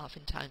 They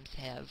oftentimes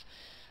have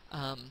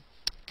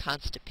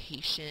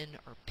constipation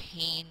or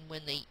pain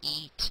when they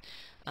eat,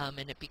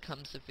 and it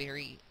becomes a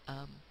very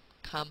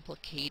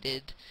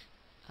complicated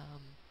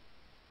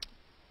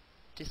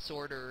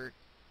disorder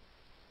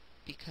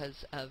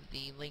because of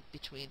the link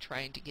between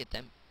trying to get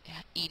them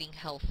eating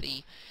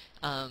healthy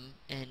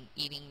and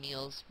eating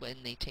meals when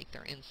they take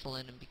their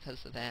insulin, and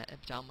because of that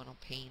abdominal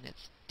pain,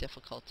 it's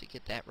difficult to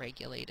get that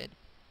regulated.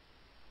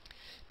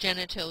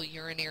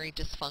 Genitourinary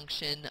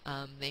dysfunction,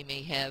 they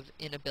may have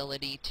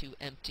inability to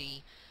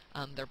empty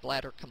their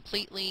bladder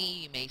completely.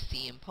 You may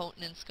see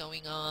impotence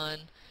going on.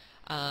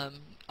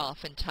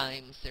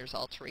 Oftentimes there's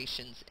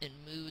alterations in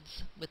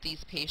moods with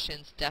these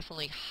patients,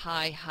 definitely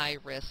high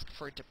risk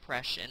for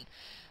depression.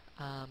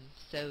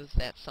 So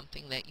that's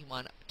something that you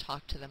want to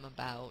talk to them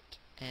about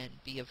and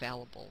be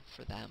available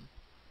for them.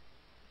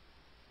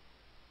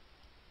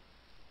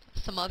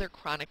 Some other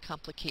chronic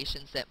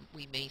complications that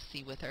we may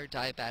see with our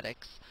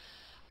diabetics,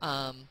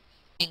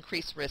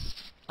 increased risk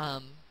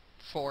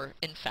for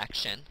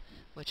infection,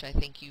 which I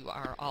think you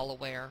are all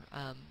aware,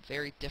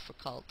 very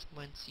difficult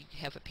once you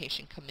have a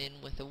patient come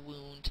in with a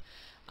wound,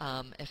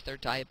 if they're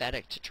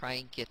diabetic, to try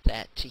and get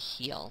that to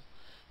heal.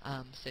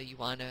 So you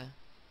want to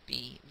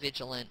be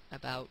vigilant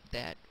about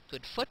that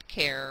good foot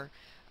care,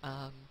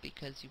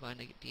 because you want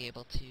to be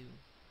able to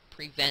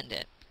prevent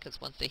it,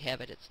 because once they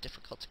have it, it's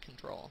difficult to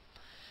control.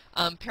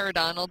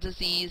 Periodontal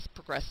disease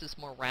progresses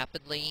more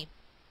rapidly,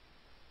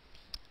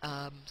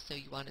 so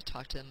you want to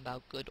talk to them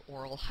about good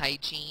oral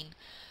hygiene.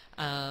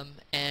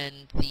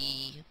 And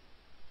the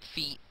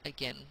feet,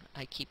 again,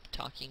 I keep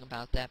talking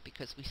about that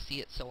because we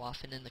see it so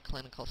often in the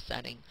clinical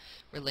setting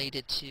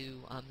related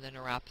to the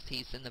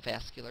neuropathies and the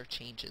vascular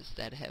changes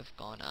that have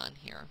gone on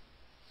here.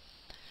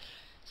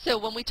 So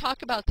when we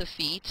talk about the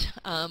feet,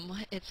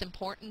 it's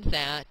important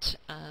that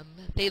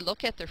they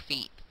look at their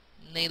feet,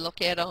 and they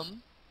look at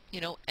them, you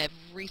know,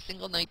 every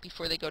single night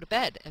before they go to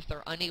bed. If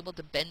they're unable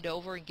to bend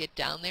over and get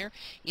down there,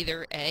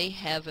 either A,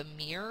 have a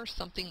mirror,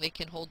 something they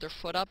can hold their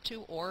foot up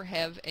to, or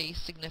have a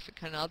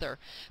significant other.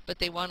 But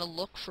they want to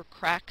look for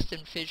cracks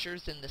and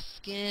fissures in the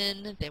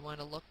skin. They want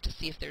to look to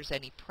see if there's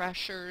any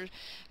pressure.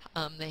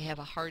 They have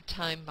a hard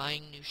time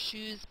buying new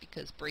shoes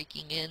because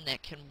breaking in,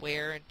 that can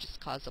wear and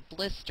just cause a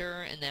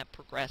blister, and that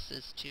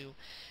progresses to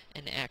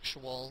an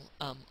actual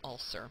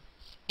ulcer.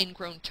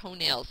 Ingrown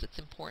toenails, it's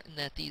important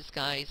that these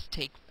guys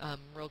take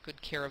real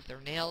good care of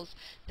their nails,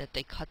 that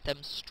they cut them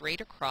straight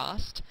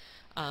across.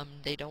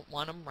 They don't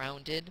want them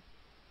rounded,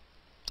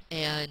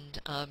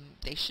 and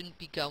they shouldn't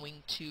be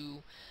going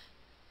to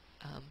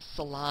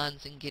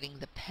salons and getting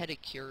the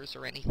pedicures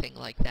or anything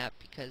like that,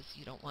 because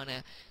you don't want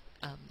to,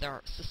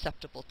 they're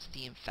susceptible to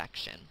the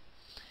infection.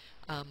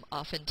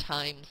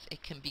 Oftentimes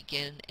it can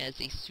begin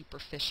as a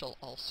superficial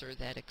ulcer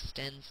that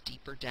extends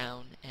deeper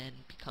down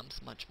and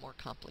becomes much more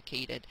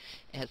complicated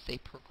as they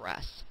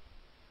progress.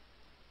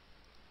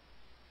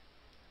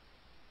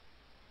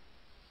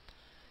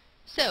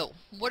 So,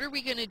 what are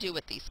we going to do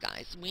with these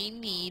guys? We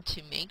need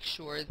to make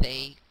sure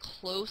they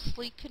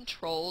closely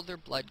control their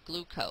blood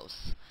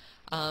glucose.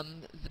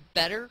 The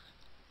better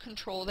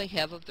control they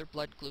have of their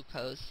blood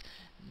glucose,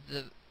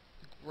 the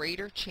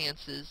greater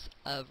chances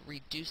of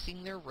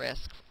reducing their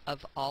risk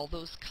of all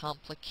those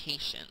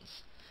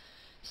complications.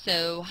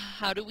 So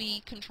how do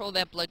we control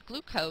that blood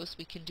glucose?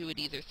 We can do it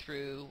either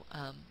through,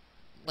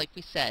 like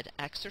we said,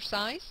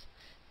 exercise,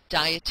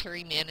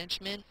 dietary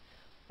management,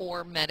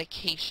 or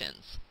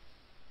medications.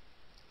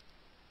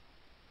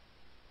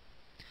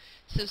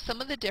 So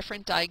some of the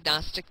different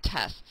diagnostic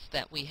tests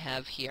that we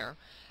have here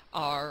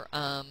are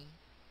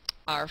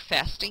our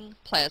fasting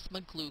plasma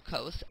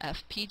glucose,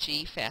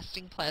 FPG,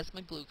 fasting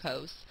plasma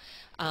glucose,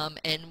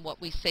 and what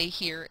we say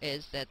here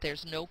is that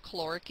there's no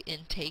caloric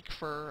intake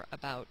for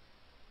about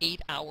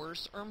 8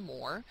 hours or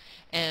more,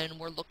 and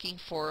we're looking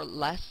for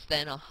less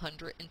than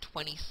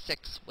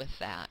 126 with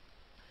that.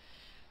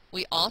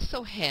 We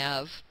also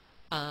have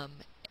a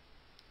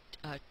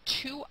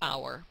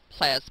 2-hour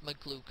plasma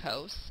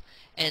glucose,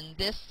 and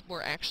this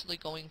we're actually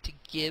going to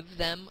give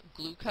them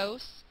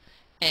glucose,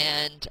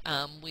 and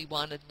we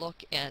want to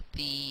look at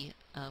the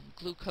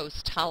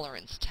glucose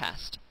tolerance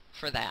test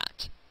for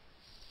that.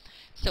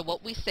 So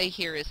what we say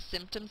here is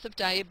symptoms of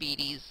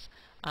diabetes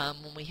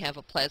when we have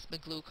a plasma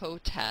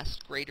glucose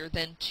test greater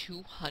than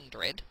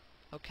 200,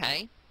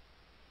 okay?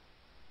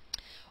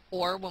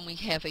 Or when we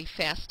have a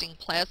fasting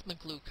plasma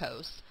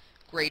glucose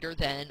greater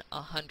than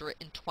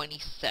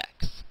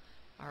 126.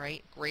 All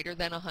right, greater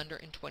than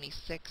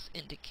 126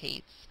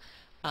 indicates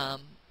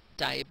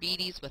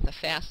diabetes with a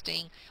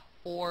fasting,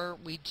 or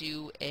we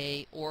do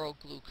a oral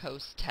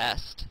glucose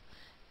test,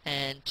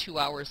 and 2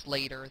 hours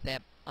later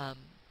that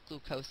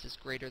glucose is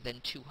greater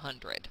than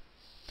 200.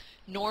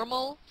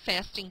 Normal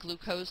fasting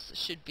glucose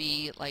should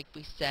be, like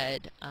we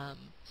said,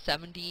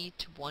 70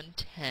 to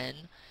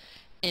 110.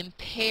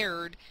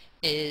 Impaired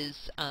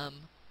is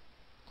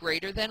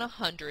greater than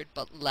 100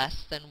 but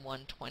less than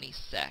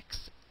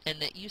 126.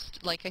 And it used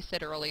to, like I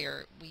said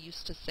earlier, we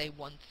used to say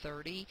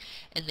 130,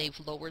 and they've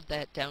lowered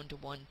that down to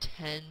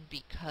 110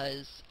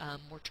 because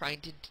we're trying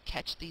to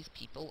catch these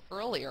people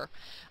earlier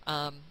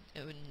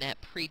in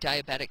that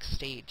pre-diabetic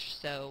stage.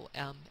 So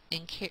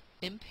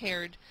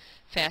impaired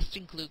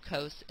fasting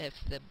glucose if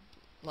the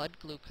blood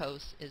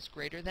glucose is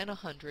greater than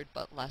 100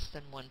 but less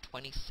than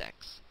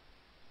 126.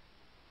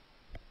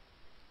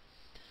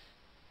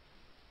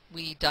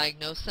 We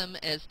diagnose them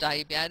as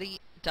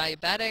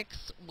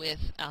diabetics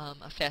with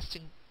a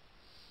fasting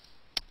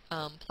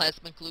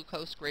plasma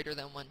glucose greater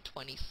than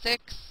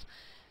 126,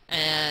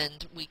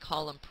 and we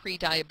call them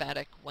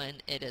pre-diabetic when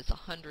it is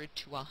 100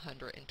 to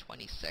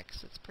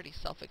 126. It's pretty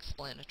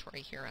self-explanatory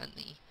here on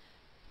the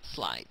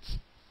slides.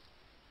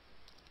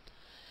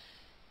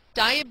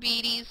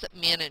 Diabetes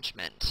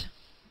management.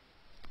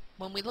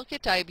 When we look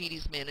at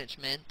diabetes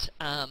management,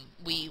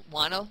 we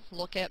want to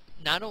look at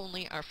not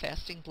only our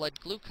fasting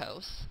blood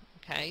glucose,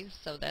 okay,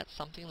 so that's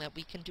something that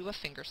we can do a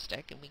finger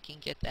stick and we can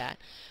get that.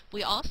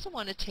 We also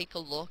want to take a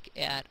look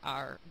at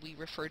our, we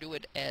refer to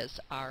it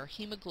as our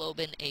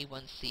hemoglobin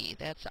A1C.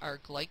 That's our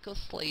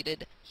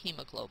glycosylated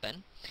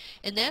hemoglobin,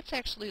 and that's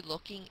actually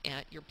looking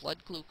at your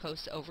blood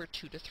glucose over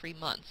 2 to 3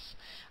 months.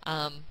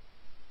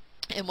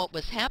 And what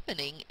was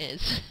happening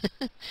is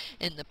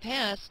in the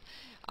past,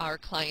 our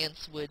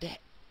clients would,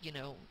 you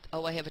know,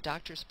 oh, I have a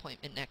doctor's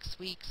appointment next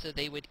week, so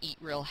they would eat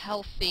real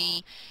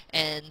healthy,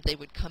 and they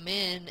would come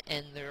in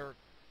and their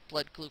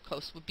blood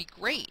glucose would be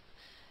great.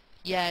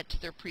 Yet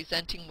they're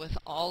presenting with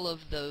all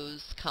of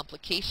those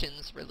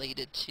complications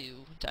related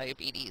to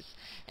diabetes.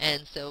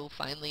 And so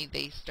finally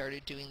they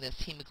started doing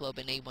this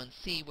hemoglobin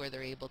A1C where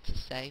they're able to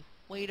say,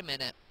 wait a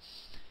minute,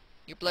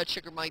 your blood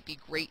sugar might be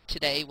great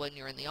today when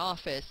you're in the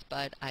office,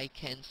 but I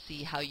can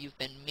see how you've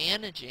been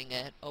managing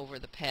it over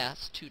the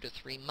past 2 to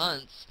 3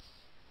 months,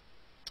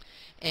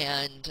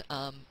 and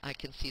I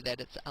can see that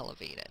it's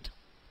elevated.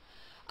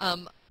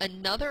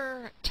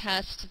 Another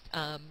test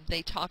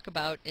they talk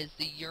about is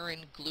the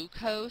urine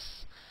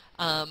glucose,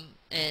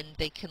 and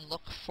they can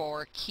look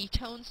for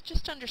ketones.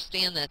 Just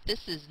understand that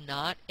this is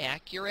not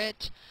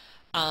accurate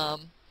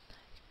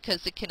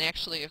because it can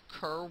actually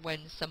occur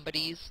when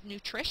somebody's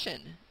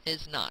nutrition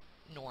is not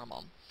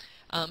normal.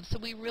 So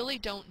we really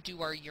don't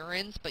do our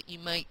urines, but you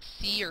might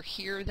see or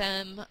hear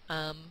them.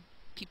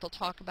 People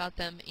talk about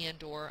them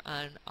and or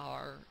on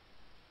our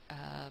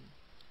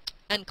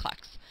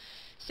NCLEX.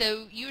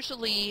 So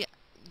usually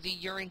the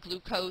urine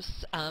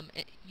glucose,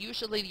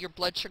 usually your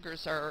blood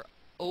sugars are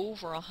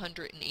over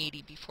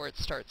 180 before it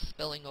starts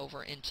spilling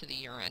over into the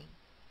urine.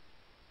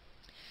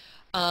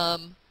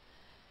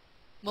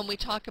 When we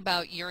talk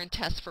about urine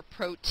tests for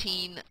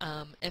protein,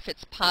 if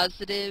it's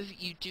positive,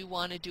 you do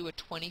want to do a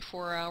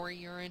 24-hour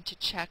urine to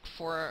check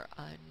for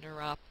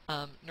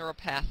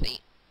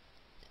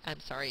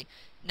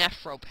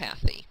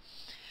nephropathy.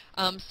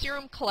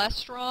 Serum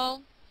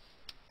cholesterol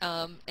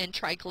and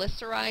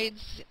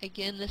triglycerides,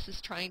 again, this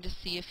is trying to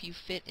see if you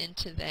fit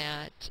into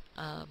that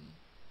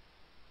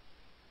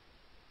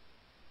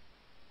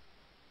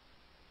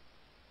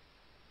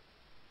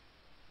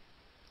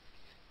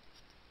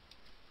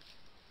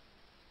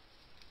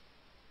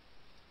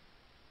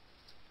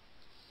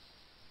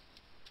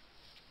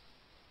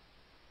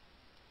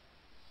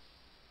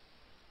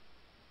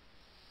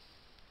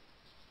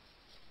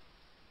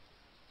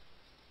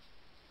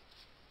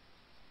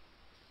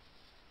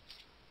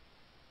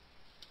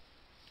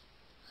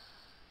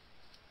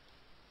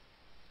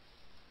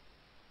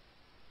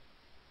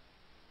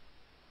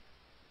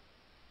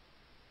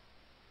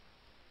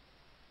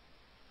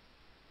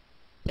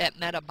that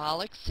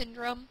metabolic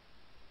syndrome.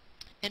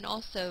 And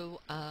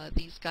also,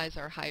 these guys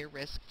are higher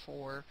risk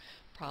for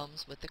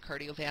problems with the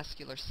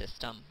cardiovascular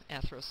system,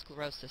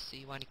 atherosclerosis, so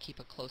you want to keep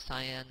a close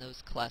eye on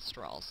those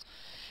cholesterols.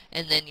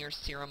 And then your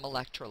serum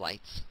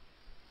electrolytes,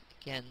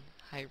 again,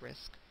 high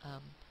risk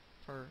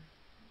for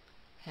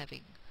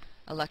having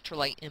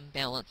electrolyte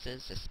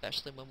imbalances,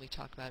 especially when we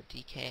talk about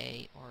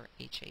DKA or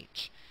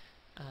HH,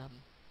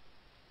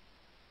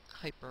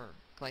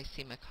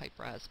 hyperglycemic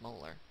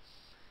hyperosmolar.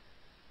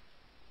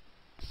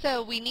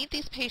 So we need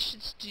these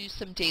patients to do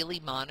some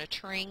daily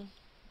monitoring.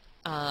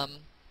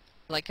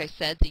 Like I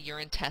said, the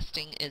urine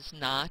testing is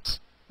not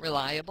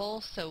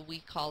reliable, so we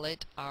call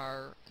it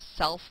our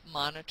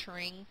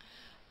self-monitoring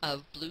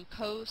of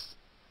glucose,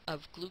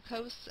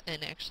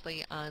 and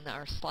actually on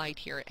our slide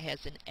here it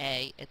has an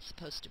A. It's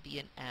supposed to be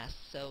an S,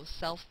 so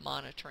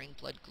self-monitoring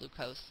blood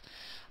glucose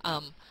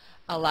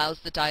allows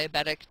the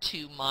diabetic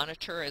to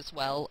monitor as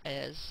well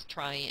as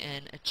try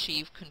and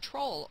achieve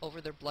control over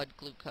their blood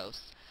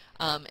glucose.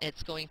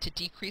 It's going to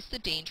decrease the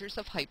dangers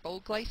of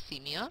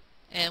hypoglycemia,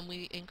 and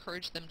we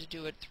encourage them to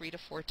do it 3 to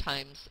 4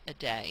 times a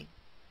day.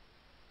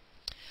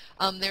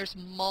 There's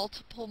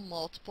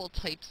multiple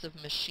types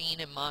of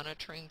machine and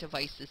monitoring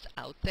devices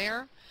out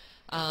there.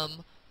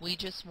 We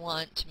just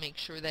want to make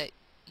sure that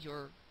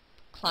your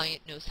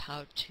client knows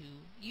how to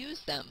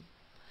use them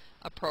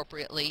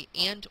appropriately,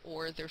 and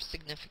or their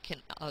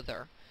significant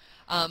other.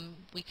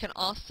 We can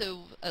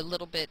also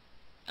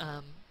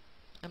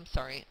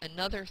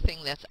another thing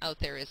that's out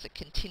there is a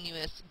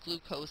continuous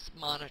glucose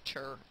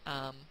monitor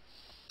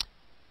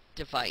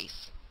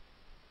device.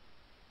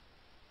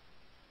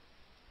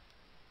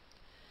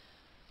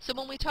 So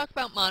when we talk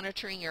about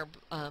monitoring your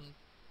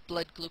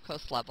blood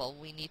glucose level,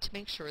 we need to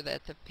make sure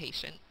that the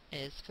patient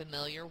is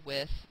familiar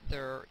with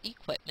their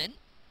equipment,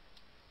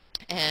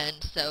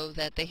 and so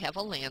that they have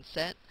a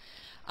lancet.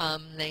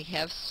 They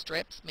have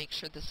strips. Make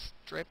sure the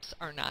strips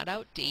are not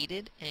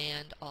outdated,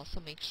 and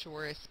also make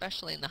sure,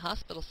 especially in the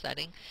hospital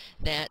setting,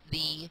 that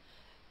the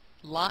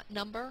lot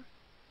number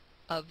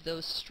of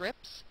those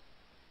strips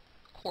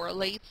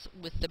correlates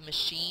with the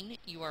machine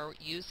you are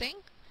using,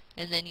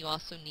 and then you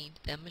also need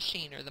the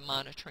machine or the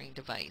monitoring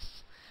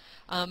device.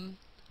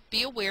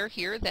 Be aware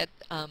here that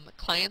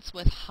clients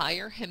with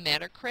higher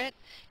hematocrit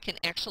can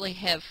actually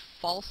have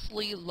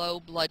falsely low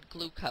blood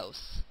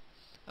glucose.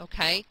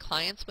 Okay,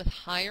 clients with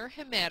higher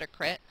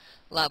hematocrit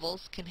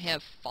levels can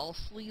have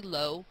falsely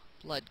low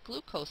blood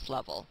glucose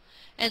level,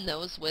 and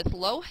those with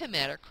low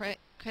hematocrit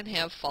can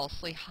have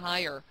falsely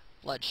higher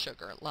blood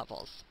sugar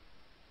levels.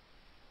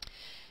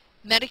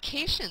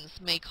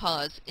 Medications may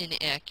cause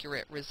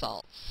inaccurate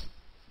results.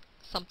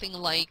 Something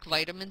like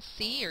vitamin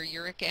C or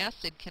uric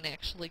acid can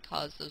actually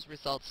cause those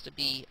results to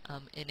be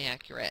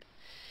inaccurate.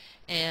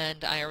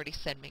 And I already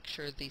said make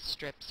sure these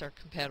strips are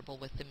compatible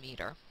with the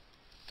meter.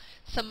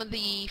 Some of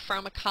the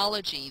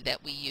pharmacology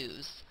that we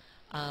use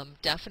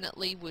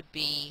definitely would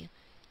be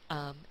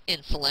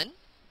insulin.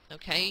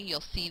 Okay,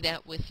 you'll see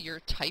that with your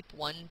type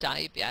 1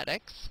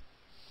 diabetics.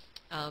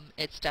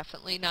 It's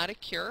definitely not a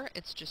cure,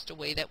 it's just a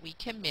way that we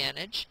can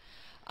manage.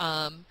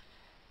 And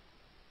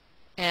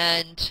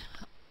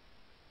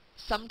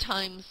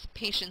sometimes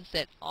patients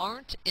that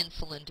aren't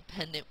insulin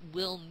dependent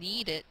will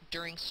need it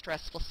during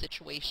stressful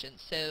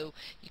situations. So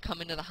you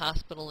come into the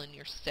hospital and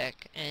you're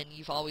sick, and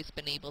you've always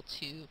been able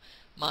to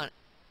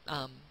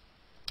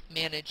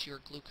manage your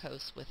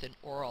glucose with an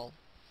oral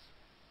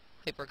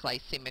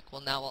hyperglycemic.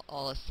 Well, now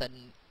all of a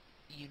sudden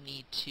you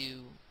need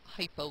to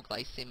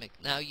hypoglycemic.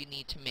 Now you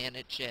need to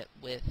manage it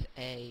with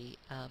a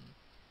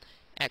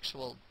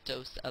actual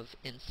dose of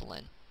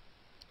insulin.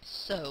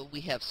 So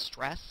we have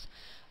stress.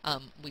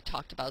 We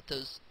talked about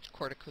those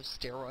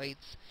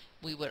corticosteroids.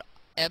 We would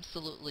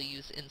absolutely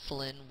use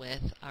insulin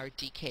with our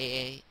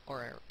DKA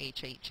or our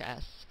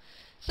HHS.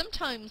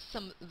 Sometimes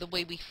the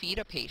way we feed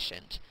a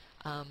patient,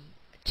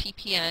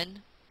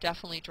 TPN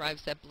definitely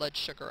drives that blood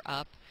sugar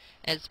up,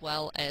 as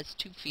well as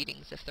tube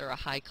feedings if they're a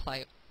high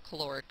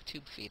caloric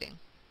tube feeding.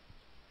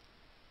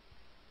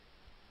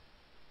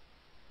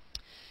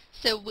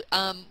 So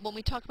when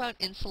we talk about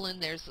insulin,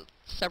 there's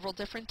several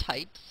different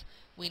types.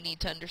 We need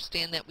to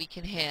understand that we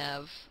can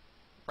have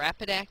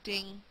rapid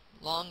acting,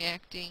 long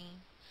acting,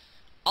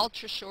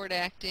 ultra short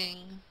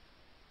acting,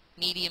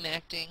 medium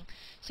acting.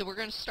 So we're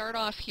going to start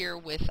off here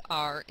with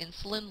our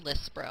insulin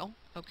Lispro.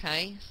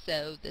 Okay,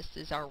 so this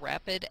is our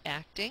rapid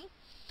acting,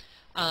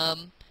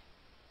 um,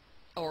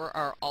 or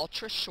our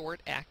ultra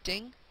short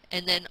acting,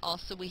 and then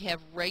also we have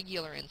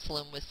regular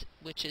insulin,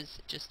 which is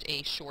just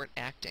a short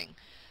acting.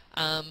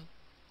 Um,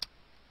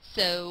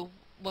 so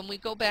when we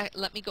go back,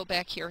 let me go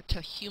back here to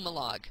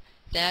Humalog.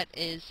 That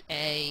is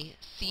a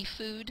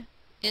seafood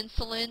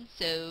insulin,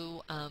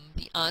 so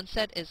the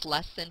onset is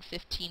less than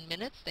 15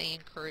 minutes. They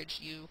encourage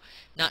you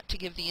not to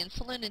give the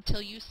insulin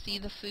until you see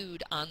the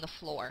food on the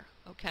floor.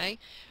 Okay,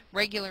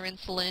 regular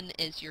insulin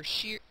is your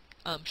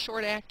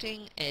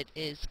short-acting. It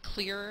is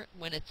clear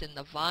when it's in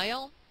the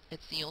vial.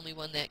 It's the only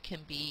one that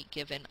can be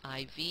given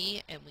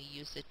IV, and we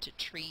use it to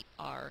treat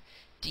our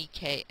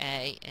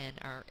DKA and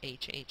our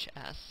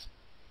HHS.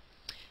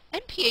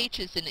 NPH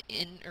is an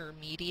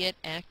intermediate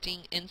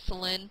acting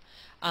insulin.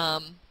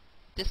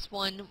 This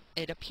one,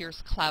 it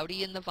appears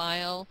cloudy in the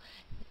vial.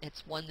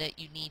 It's one that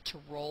you need to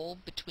roll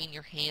between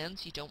your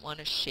hands. You don't want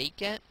to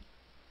shake it.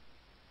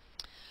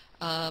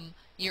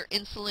 Your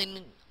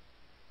insulin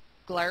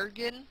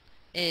glargine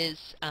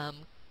is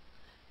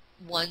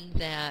one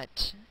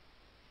that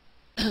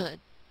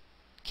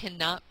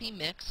cannot be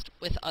mixed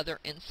with other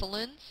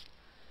insulins.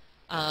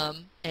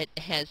 It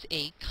has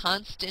a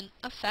constant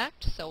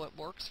effect, so it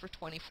works for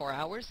 24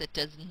 hours. It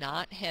does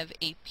not have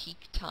a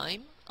peak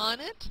time on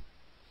it.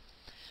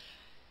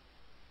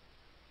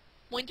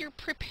 When you're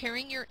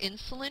preparing your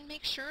insulin,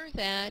 make sure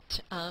that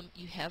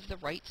you have the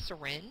right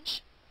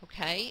syringe.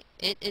 Okay,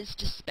 it is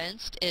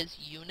dispensed as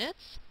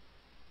units,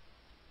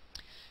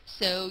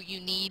 so you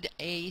need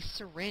a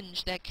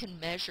syringe that can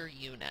measure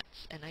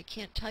units. And I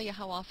can't tell you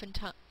how often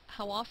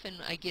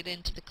I get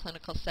into the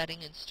clinical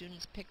setting and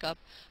students pick up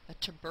a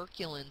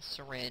tuberculin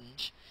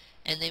syringe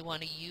and they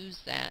want to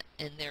use that,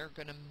 and they're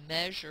going to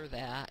measure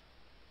that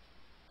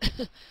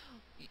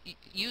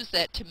use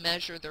that to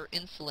measure their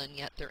insulin,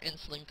 yet their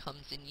insulin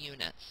comes in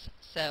units.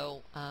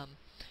 So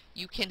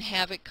you can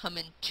have it come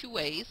in two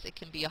ways. It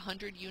can be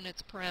 100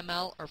 units per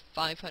ml or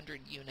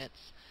 500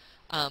 units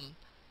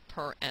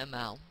per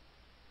ml.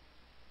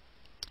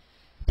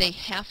 They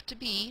have to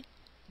be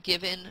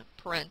given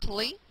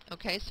parentally.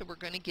 Okay, so we're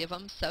going to give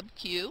them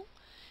sub-Q,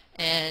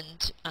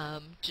 and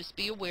just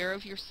be aware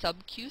of your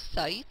sub-Q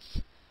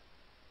sites.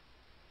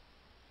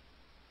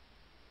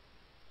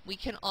 We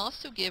can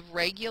also give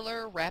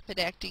regular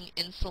rapid-acting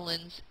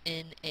insulins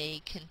in a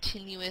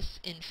continuous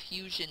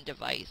infusion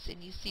device,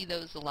 and you see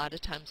those a lot of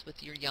times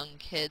with your young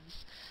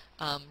kids,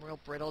 real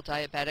brittle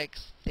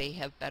diabetics. They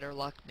have better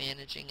luck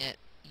managing it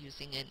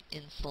using an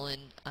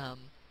insulin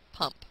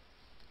pump,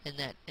 and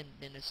that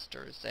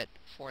administers it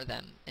for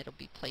them. It'll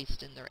be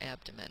placed in their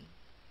abdomen.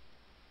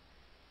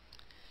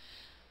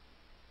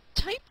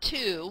 Type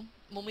 2,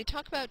 when we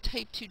talk about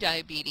type 2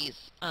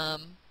 diabetes,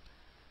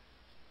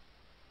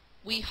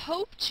 we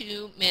hope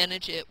to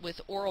manage it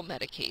with oral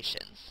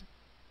medications,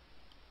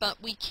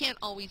 but we can't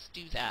always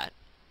do that.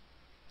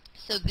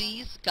 So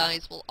these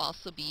guys will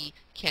also be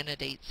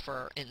candidates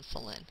for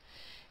insulin.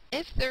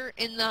 If they're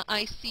in the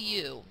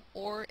ICU,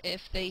 or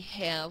if they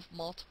have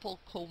multiple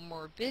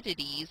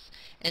comorbidities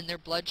and their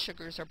blood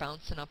sugars are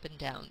bouncing up and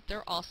down,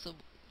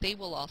 they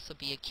will also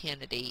be a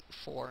candidate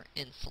for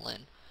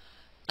insulin.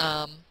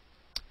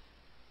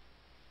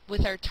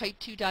 With our type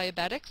 2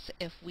 diabetics,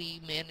 if we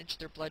manage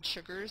their blood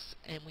sugars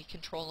and we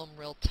control them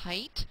real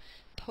tight,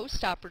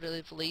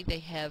 postoperatively they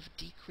have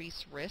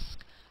decreased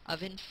risk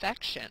of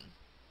infection.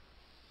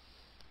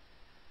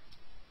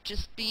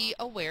 Just be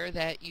aware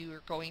that you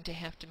are going to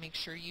have to make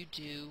sure you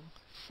do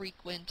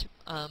frequent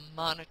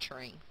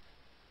monitoring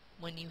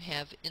when you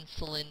have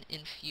insulin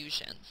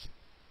infusions.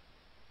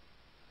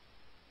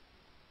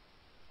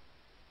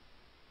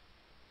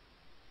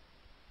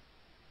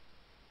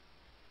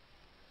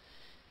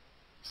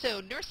 So,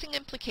 nursing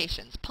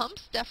implications.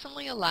 Pumps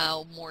definitely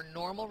allow more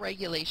normal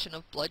regulation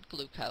of blood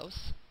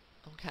glucose.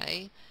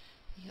 Okay,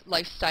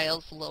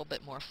 lifestyle's a little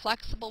bit more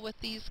flexible with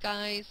these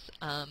guys.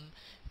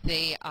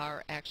 They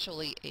are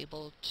actually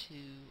able to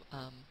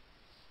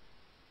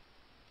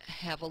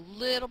have a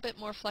little bit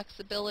more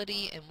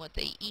flexibility in what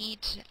they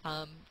eat,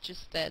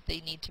 just that they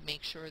need to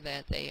make sure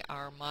that they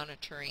are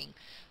monitoring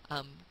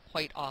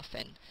quite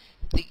often.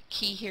 The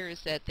key here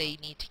is that they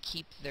need to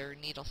keep their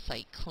needle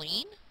site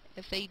clean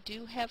if they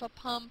do have a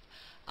pump,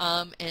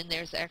 and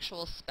there's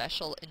actual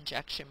special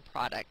injection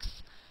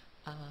products.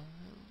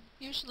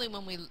 Usually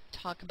when we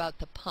talk about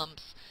the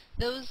pumps,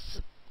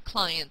 those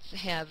clients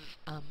have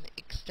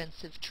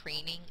extensive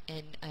training,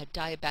 and a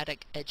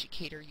diabetic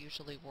educator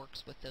usually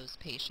works with those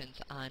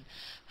patients on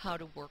how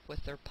to work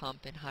with their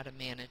pump and how to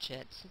manage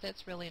it. So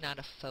that's really not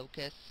a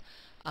focus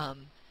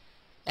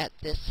at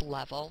this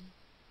level.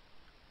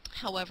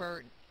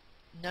 However,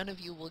 none of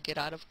you will get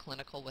out of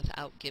clinical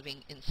without giving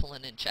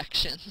insulin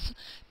injections,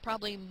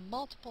 probably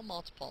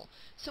multiple.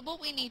 So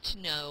what we need to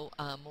know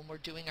when we're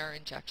doing our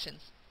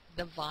injections,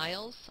 the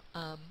vials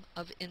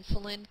of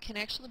insulin can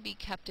actually be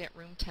kept at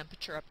room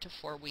temperature up to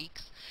 4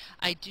 weeks.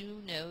 I do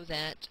know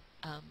that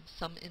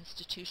Some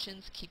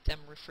institutions keep them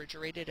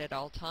refrigerated at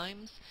all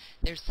times.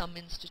 There's some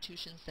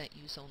institutions that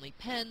use only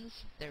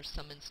pens. There's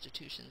some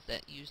institutions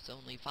that use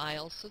only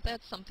vials. So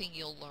that's something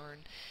you'll learn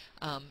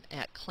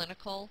at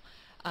clinical.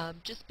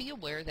 Just be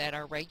aware that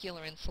our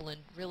regular insulin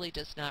really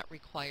does not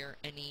require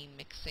any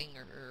mixing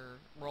or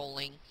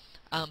rolling,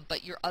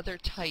 but your other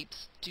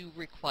types do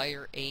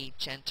require a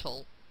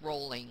gentle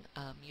rolling.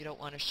 You don't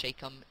want to shake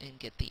them and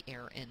get the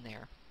air in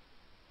there.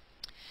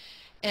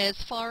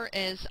 As far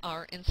as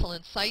our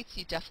insulin sites,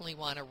 you definitely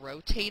want to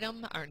rotate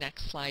them. Our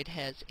next slide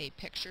has a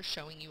picture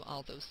showing you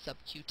all those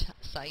sub-Q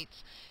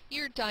sites.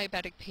 Your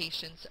diabetic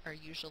patients are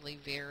usually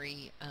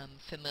very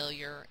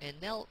familiar, and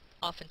they'll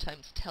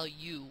oftentimes tell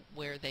you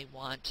where they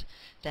want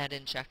that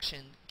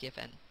injection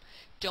given.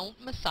 Don't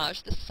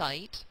massage the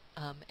site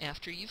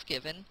after you've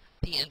given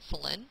the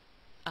insulin.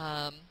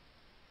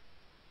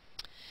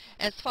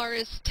 As far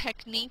as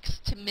techniques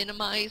to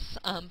minimize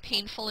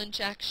painful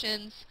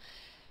injections,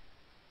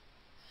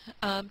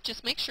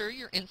 just make sure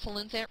your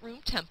insulin's at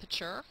room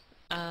temperature.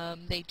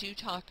 They do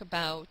talk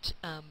about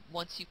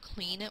once you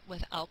clean it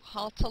with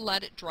alcohol to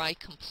let it dry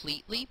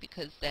completely,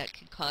 because that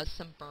can cause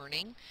some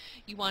burning.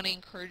 You want to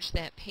encourage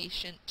that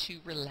patient to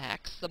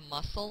relax the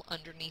muscle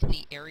underneath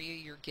the area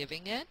you're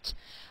giving it.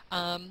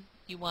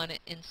 You want to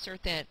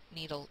insert that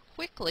needle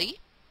quickly,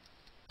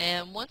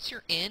 and once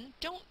you're in,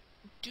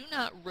 do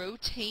not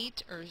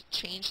rotate or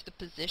change the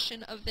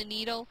position of the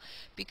needle,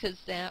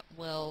 because that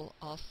will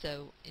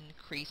also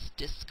increase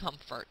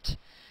discomfort.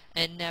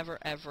 And never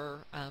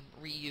ever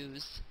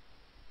reuse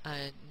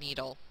a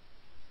needle.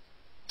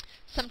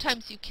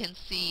 Sometimes you can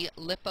see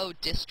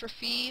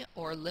lipodystrophy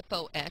or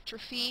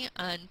lipoatrophy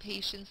on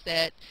patients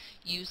that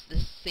use the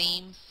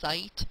same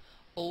site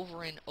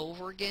over and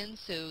over again,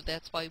 so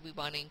that's why we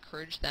want to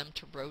encourage them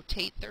to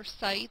rotate their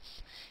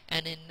sites.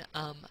 And in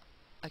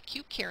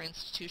acute care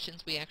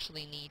institutions, we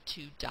actually need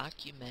to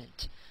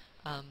document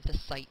the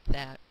site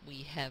that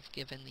we have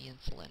given the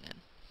insulin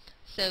in.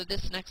 So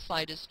this next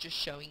slide is just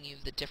showing you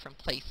the different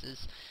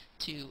places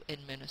to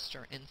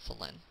administer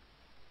insulin.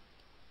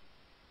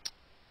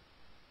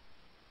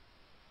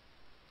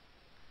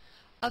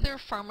 Other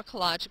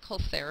pharmacological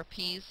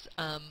therapies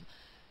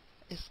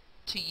is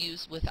to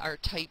use with our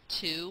type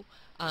 2.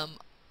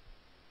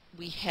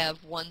 We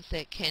have ones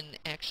that can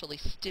actually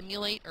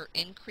stimulate or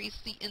increase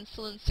the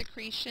insulin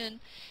secretion,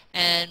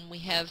 and we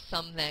have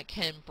some that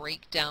can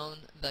break down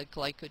the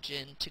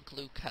glycogen to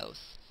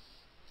glucose.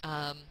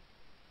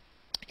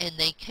 And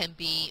they can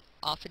be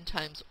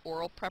oftentimes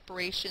oral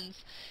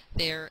preparations.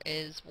 There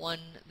is one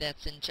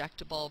that's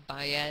injectable,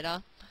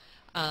 Byetta.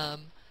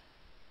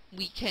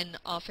 We can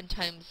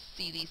oftentimes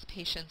see these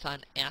patients on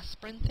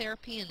aspirin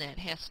therapy, and that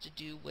has to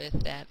do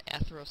with that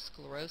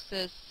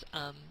atherosclerosis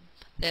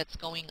that's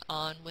going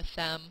on with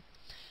them.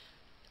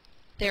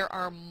 There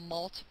are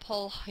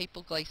multiple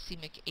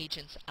hypoglycemic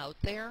agents out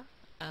there.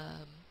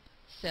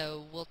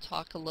 So we'll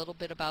talk a little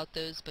bit about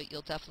those, but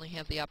you'll definitely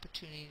have the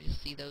opportunity to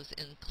see those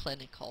in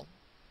clinical.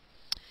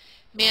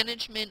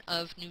 Management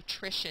of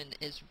nutrition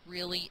is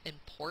really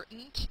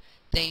important.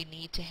 They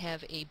need to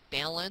have a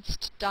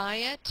balanced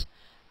diet,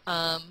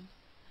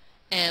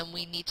 and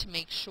we need to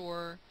make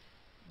sure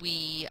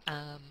we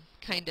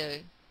kind of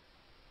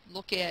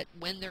look at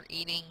when they're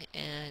eating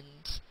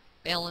and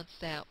balance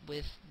that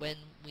with when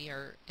we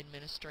are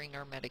administering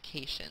our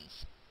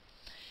medications.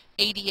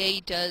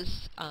 ADA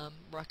does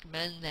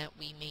recommend that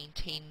we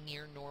maintain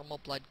near normal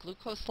blood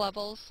glucose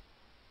levels.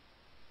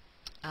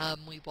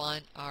 We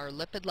want our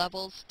lipid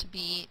levels to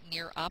be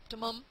near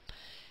optimum,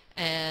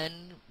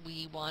 and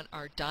we want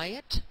our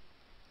diet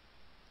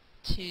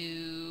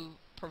to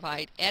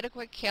provide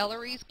adequate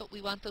calories, but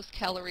we want those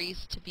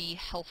calories to be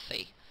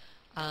healthy.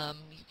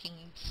 You can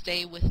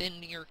stay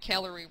within your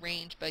calorie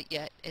range, but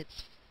yet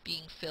it's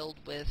being filled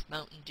with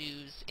Mountain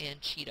Dews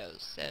and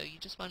Cheetos. So you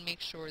just want to make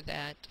sure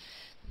that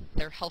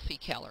they're healthy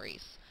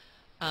calories.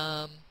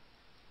 And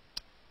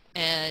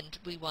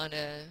we want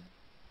to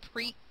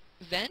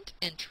prevent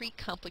and treat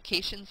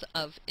complications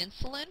of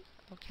insulin.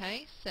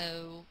 Okay,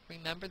 so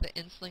remember that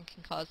insulin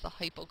can cause the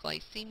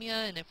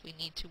hypoglycemia, and if we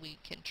need to, we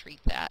can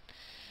treat that.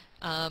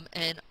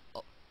 And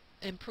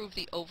improve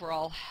the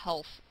overall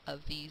health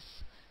of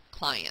these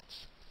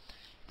clients.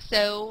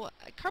 So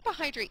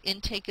carbohydrate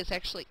intake is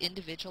actually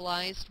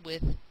individualized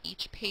with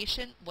each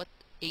patient. What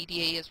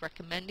ADA is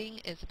recommending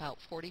is about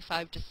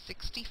 45 to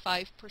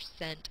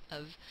 65%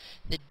 of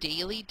the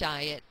daily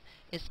diet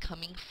is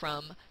coming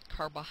from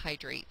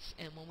carbohydrates.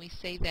 And when we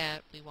say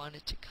that, we want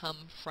it to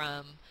come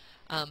from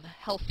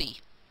healthy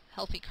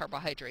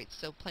carbohydrates.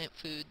 So plant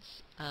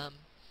foods.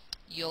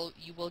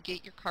 You will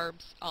get your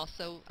carbs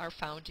also are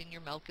found in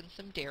your milk and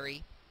some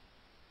dairy.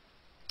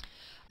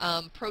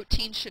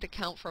 Protein should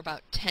account for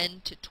about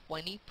 10 to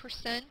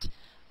 20%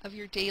 of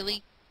your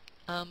daily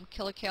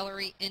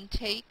kilocalorie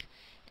intake.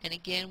 And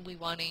again, we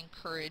want to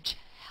encourage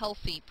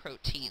healthy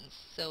proteins,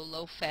 so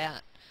low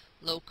fat,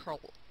 low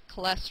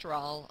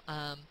cholesterol.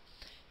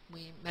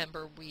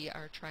 Remember, we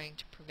are trying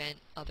to prevent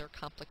other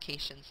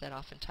complications that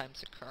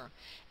oftentimes occur.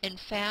 And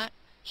fat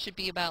should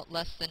be about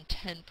less than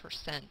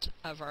 10%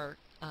 of our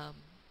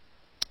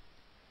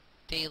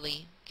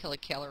daily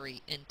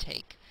kilocalorie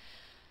intake.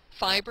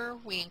 Fiber,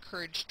 we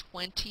encourage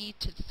 20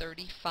 to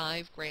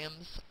 35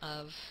 grams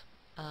of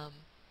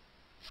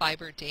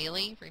fiber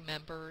daily.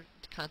 Remember,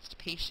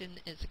 constipation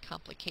is a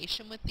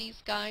complication with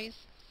these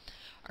guys.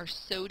 Our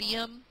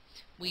sodium,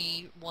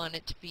 we want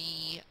it to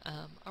be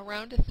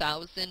around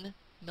 1,000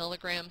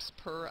 milligrams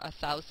per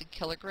 1,000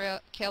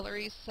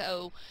 kilocalories,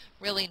 so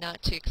really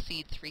not to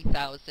exceed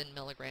 3,000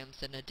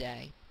 milligrams in a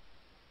day.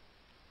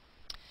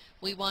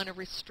 We want to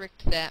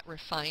restrict that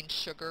refined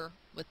sugar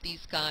with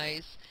these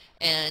guys,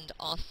 and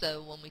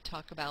also when we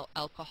talk about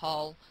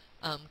alcohol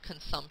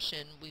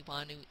consumption, we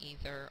want to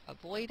either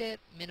avoid it,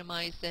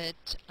 minimize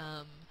it.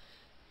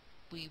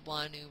 We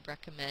want to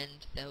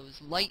recommend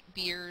those light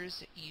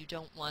beers. You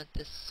don't want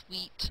the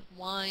sweet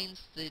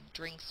wines, the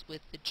drinks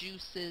with the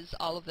juices.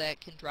 All of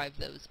that can drive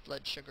those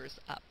blood sugars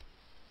up.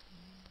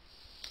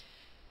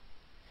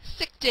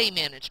 Sick day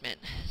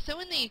management.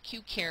 So in the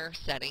acute care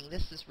setting,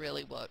 this is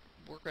really what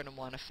we're going to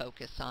want to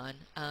focus on,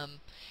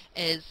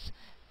 is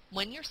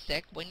when you're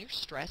sick, when you're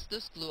stressed,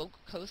 those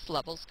glucose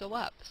levels go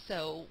up.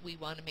 So we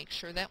want to make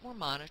sure that we're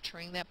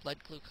monitoring that blood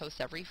glucose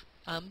every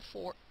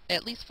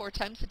at least 4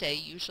 times a day.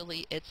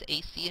 Usually it's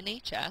AC and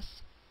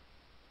HS.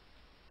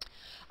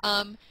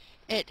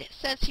 It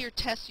says here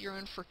test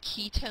urine for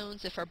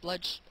ketones if our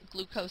blood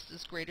glucose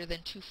is greater than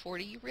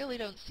 240. You really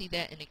don't see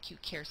that in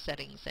acute care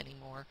settings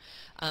anymore.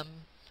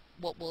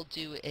 What we'll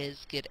do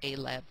is get a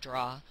lab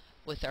draw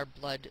with our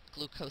blood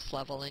glucose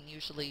level, and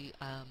usually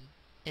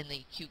in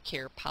the acute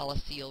care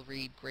policy you'll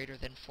read greater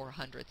than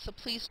 400. So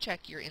please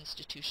check your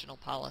institutional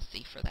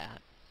policy for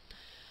that.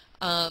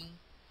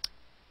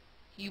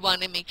 You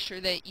want to make sure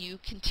that you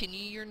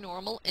continue your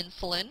normal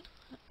insulin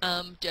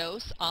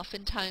dose.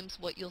 Oftentimes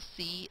what you'll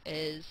see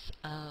is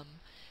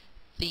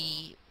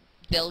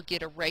they'll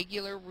get a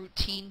regular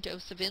routine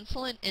dose of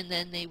insulin, and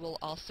then they will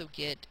also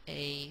get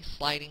a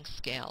sliding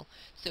scale.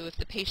 So if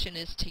the patient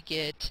is to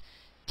get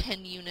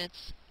 10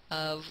 units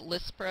of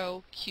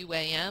Lispro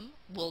QAM,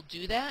 we'll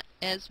do that,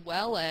 as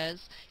well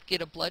as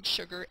get a blood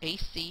sugar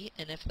AC,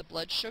 and if the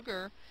blood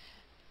sugar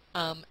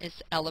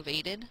is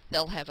elevated,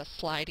 they'll have a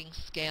sliding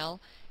scale,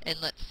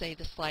 and let's say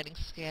the sliding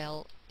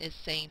scale is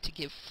saying to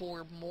give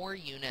 4 more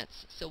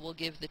units, so we'll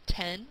give the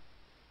 10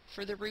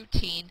 for the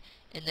routine,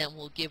 and then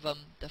we'll give them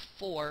the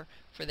 4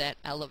 for that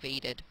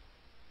elevated,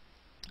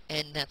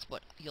 and that's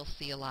what you'll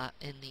see a lot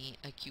in the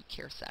acute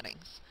care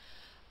settings.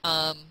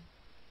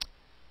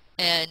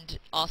 And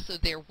also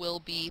there will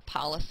be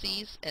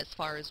policies as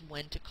far as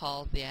when to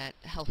call that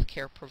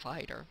healthcare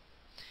provider.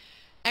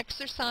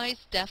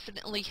 Exercise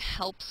definitely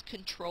helps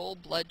control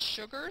blood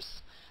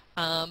sugars.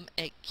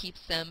 It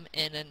keeps them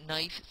in a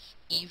nice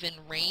even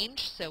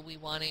range, so we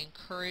want to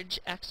encourage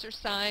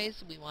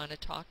exercise. We want to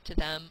talk to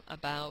them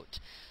about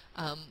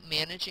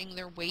managing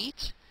their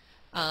weight.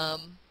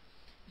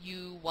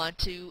 You want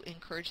to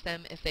encourage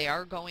them, if they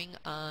are going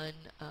on,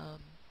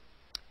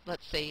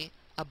 let's say,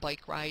 a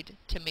bike ride,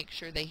 to make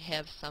sure they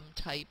have some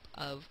type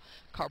of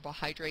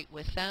carbohydrate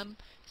with them.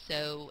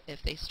 So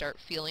if they start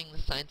feeling the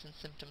signs and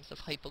symptoms of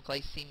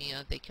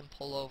hypoglycemia, they can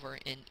pull over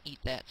and eat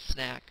that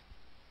snack.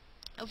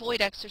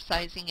 Avoid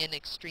exercising in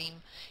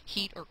extreme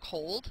heat or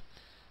cold,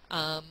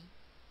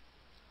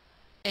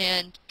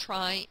 and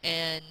try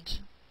and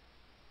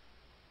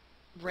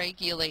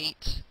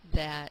regulate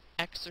that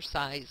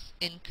exercise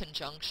in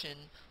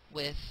conjunction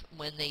with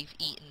when they've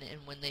eaten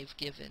and when they've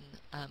given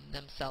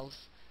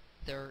themselves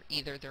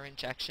either their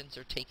injections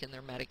or taken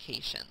their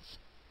medications.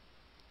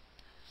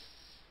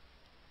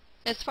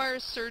 As far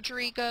as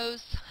surgery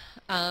goes,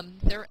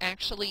 they're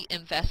actually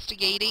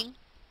investigating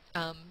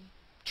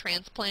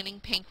transplanting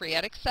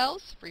pancreatic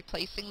cells,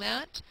 replacing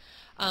that.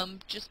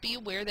 Just be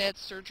aware that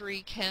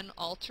surgery can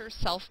alter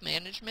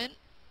self-management,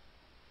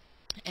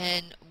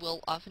 and we'll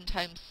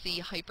oftentimes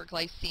see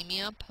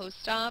hyperglycemia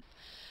post-op.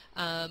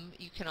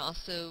 You can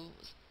also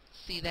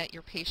see that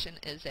your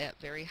patient is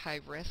at very high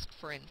risk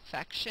for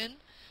infection.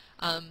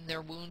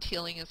 Their wound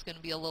healing is going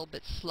to be a little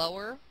bit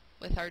slower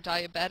with our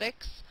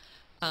diabetics.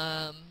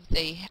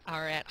 They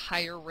are at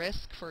higher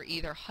risk for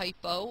either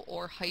hypo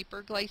or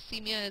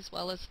hyperglycemia, as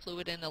well as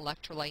fluid and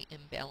electrolyte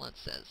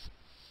imbalances.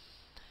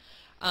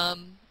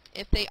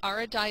 If they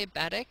are a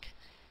diabetic,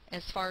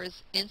 as far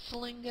as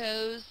insulin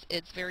goes,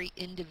 it's very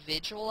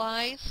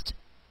individualized.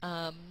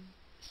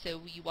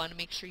 So you want to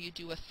make sure you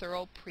do a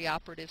thorough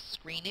preoperative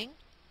screening.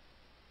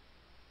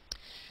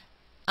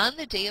 On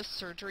the day of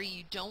surgery,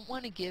 you don't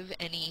want to give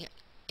any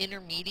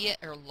intermediate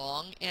or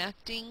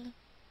long-acting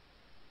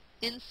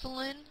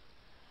insulin.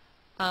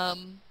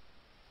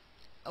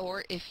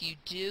 Or if you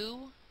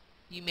do,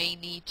 you may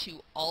need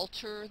to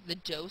alter the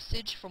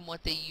dosage from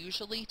what they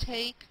usually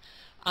take.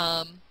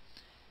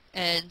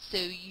 And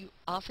so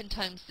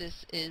oftentimes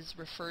this is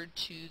referred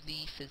to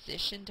the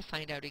physician to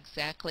find out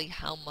exactly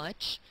how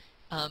much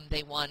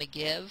they want to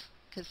give,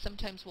 because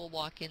sometimes we'll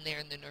walk in there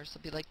and the nurse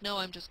will be like, no,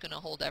 I'm just going to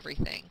hold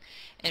everything.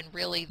 And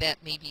really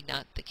that may be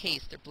not the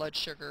case. Their blood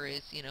sugar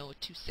is,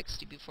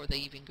 260 before they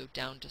even go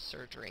down to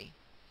surgery.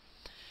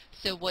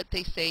 So what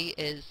they say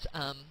is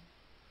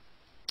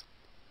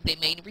They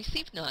may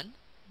receive none.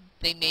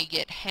 They may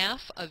get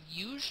half of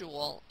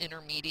usual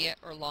intermediate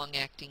or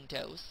long-acting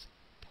dose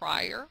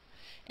prior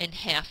and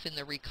half in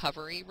the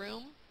recovery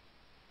room.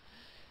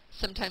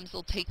 Sometimes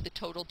they'll take the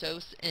total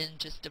dose and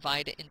just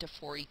divide it into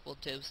 4 equal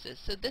doses.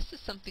 So this is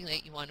something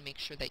that you want to make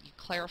sure that you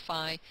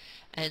clarify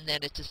and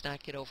that it does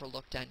not get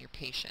overlooked on your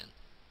patient.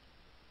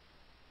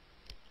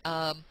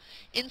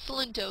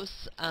 Insulin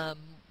dose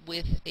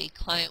with a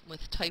client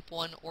with type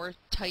 1 or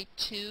type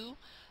 2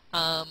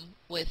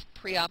 with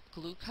pre-op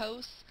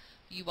glucose,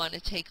 you want to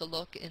take a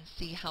look and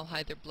see how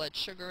high their blood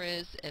sugar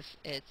is. If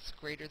it's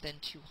greater than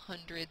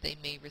 200, they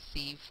may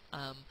receive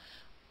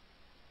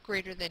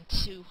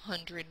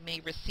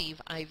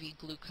IV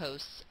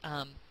glucose.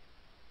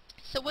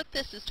 So what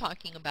this is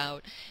talking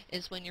about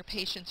is when your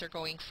patients are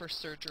going for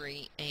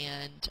surgery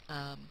and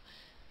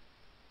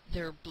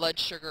their blood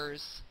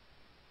sugars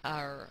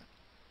are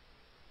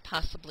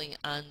possibly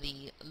on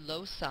the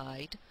low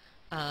side,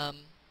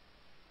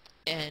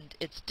 and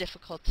it's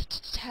difficult to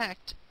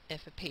detect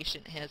if a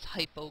patient has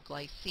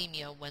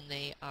hypoglycemia when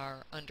they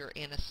are under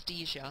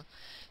anesthesia.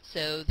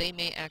 So they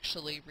may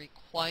actually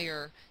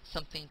require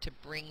something to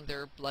bring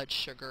their blood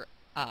sugar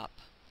up.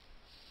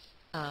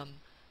 On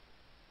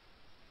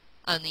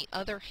the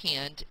other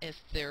hand,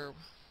 if their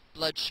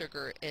blood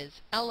sugar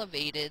is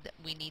elevated,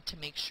 we need to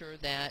make sure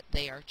that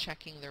they are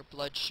checking their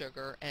blood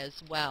sugar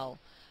as well,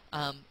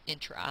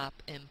 intra-op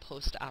and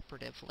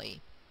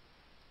post-operatively.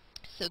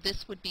 So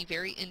this would be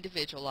very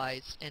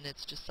individualized, and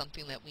it's just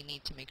something that we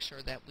need to make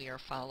sure that we are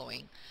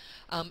following.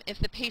 If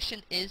the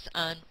patient is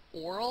on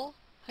oral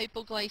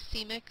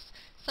hypoglycemics,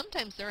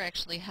 sometimes they're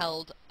actually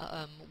held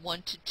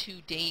 1 to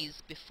 2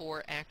 days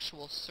before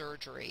actual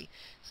surgery.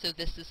 So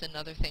this is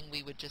another thing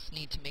we would just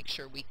need to make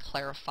sure we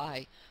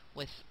clarify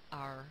with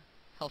our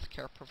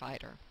healthcare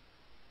provider.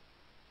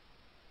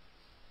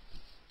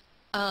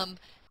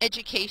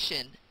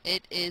 Education.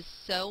 It is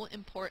so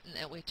important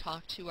that we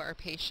talk to our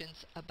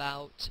patients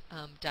about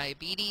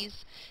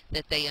diabetes,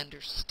 that they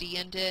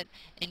understand it,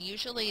 and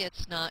usually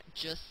it's not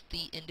just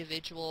the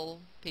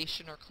individual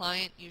patient or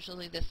client.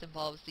 Usually this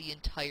involves the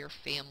entire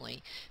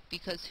family,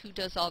 because who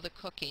does all the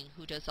cooking?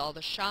 Who does all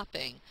the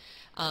shopping?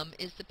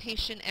 Is the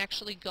patient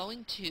actually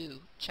going to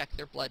check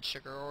their blood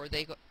sugar, or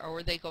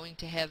are they going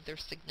to have their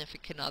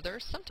significant other?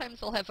 Sometimes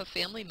they'll have a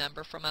family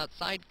member from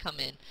outside come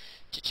in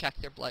to check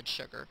their blood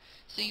sugar.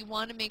 So you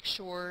want to make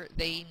sure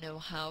they know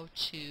how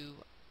to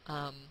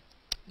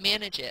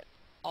manage it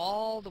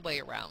all the way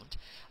around.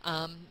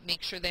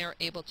 Make sure they are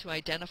able to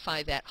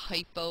identify that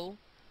hypo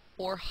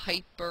or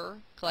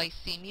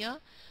hyperglycemia.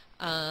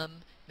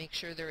 Make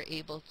sure they're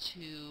able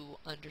to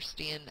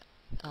understand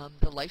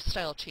the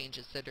lifestyle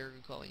changes that are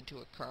going to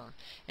occur.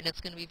 And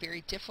it's going to be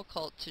very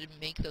difficult to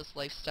make those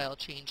lifestyle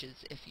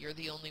changes if you're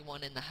the only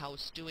one in the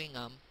house doing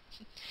them,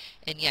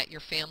 and yet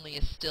your family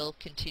is still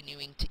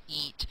continuing to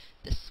eat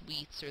the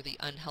sweets or the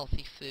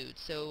unhealthy food.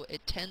 So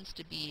it tends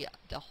to be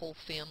the whole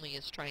family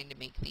is trying to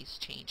make these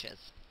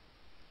changes.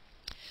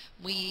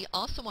 We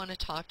also want to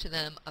talk to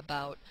them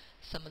about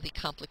some of the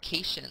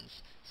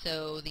complications.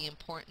 So the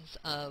importance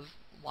of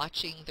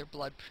watching their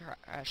blood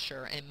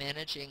pressure and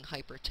managing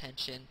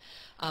hypertension,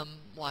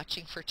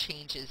 watching for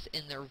changes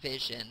in their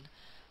vision,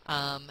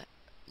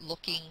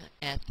 looking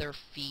at their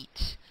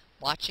feet,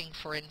 watching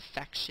for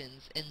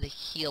infections and the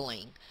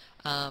healing,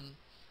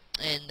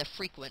 and the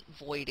frequent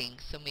voiding.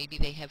 So maybe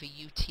they have a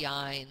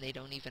UTI and they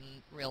don't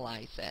even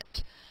realize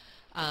it.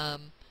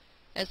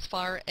 As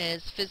far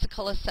as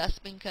physical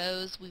assessment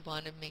goes, we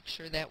want to make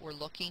sure that we're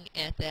looking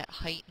at that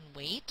height and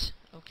weight,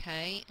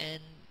 okay,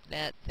 and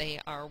that they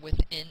are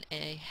within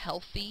a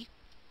healthy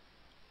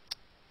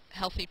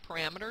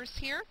parameters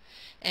here,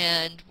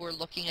 and we're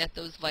looking at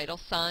those vital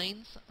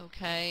signs,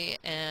 okay,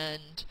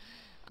 and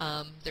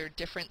their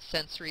different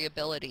sensory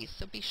abilities.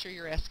 So be sure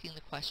you're asking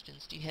the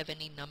questions. Do you have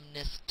any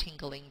numbness,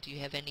 tingling? Do you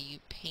have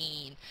any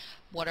pain?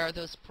 What are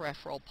those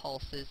peripheral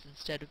pulses?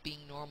 Instead of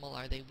being normal,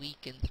 are they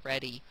weak and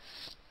thready?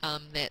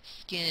 That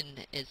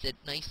skin, is it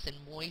nice and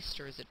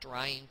moist, or is it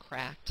dry and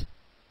cracked?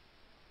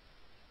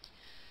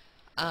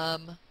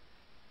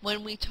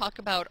 When we talk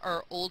about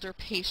our older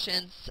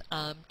patients,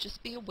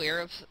 just be aware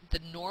of the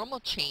normal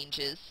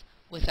changes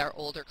with our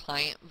older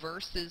client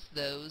versus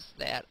those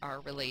that are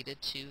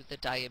related to the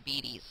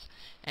diabetes.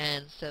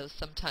 And so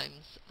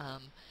sometimes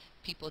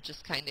people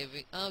just kind of,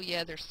 oh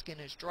yeah, their skin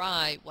is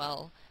dry.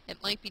 Well,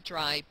 it might be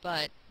dry,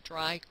 but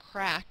dry,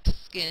 cracked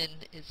skin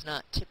is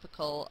not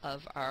typical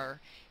of our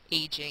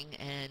aging.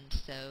 And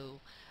so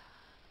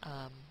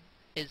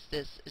is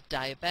this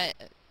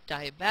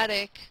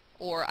diabetic?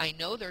 Or I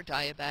know they're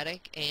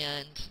diabetic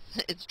and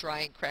it's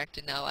dry and cracked,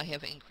 and now I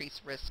have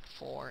increased risk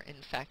for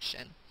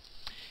infection.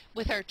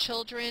 With our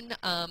children,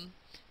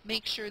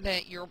 make sure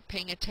that you're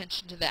paying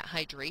attention to that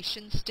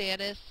hydration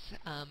status.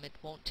 It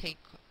won't take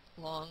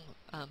long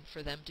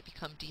for them to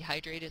become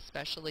dehydrated,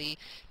 especially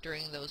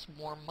during those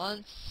warm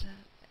months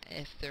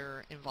if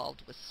they're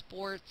involved with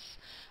sports.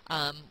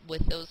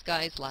 With those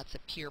guys, lots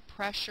of peer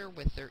pressure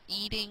with their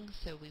eating,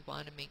 so we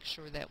want to make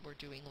sure that we're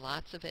doing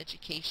lots of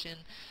education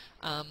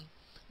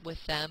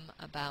with them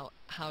about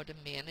how to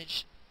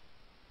manage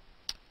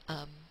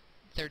um,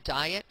 their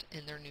diet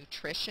and their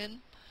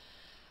nutrition.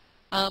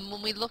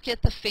 When we look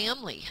at the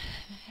family,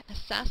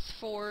 assess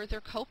for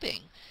their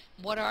coping.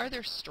 What are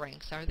their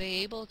strengths? Are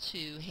they able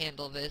to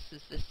handle this?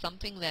 Is this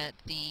something that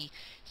the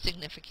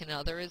significant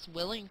other is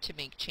willing to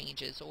make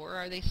changes? Or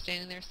are they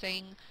standing there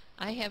saying,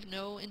 I have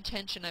no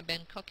intention, I've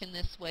been cooking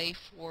this way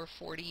for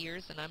 40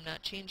 years and I'm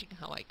not changing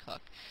how I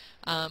cook.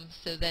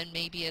 So then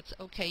maybe it's,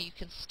 okay, you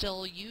can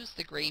still use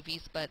the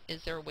gravies, but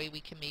is there a way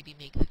we can maybe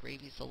make the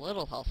gravies a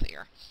little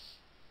healthier?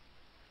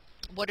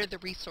 What are the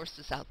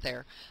resources out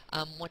there?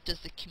 What does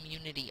the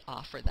community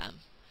offer them?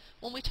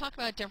 When we talk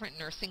about different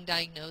nursing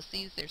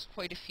diagnoses, there's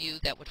quite a few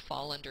that would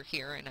fall under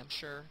here, and I'm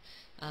sure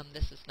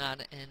this is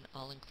not an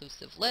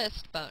all-inclusive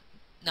list, but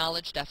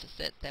knowledge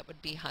deficit, that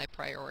would be high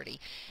priority.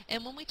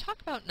 And when we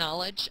talk about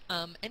knowledge,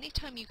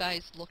 anytime you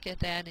guys look at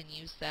that and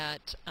use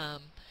that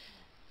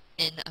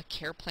in a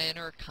care plan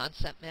or a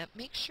concept map,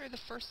 make sure the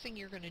first thing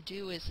you're going to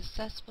do is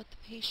assess what the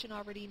patient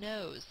already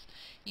knows.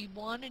 You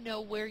want to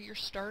know where your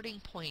starting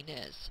point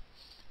is.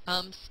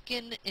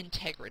 Skin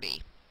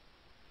integrity,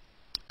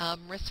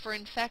 risk for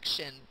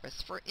infection,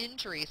 risk for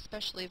injury,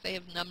 especially if they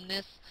have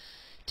numbness,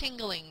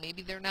 tingling.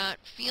 Maybe they're not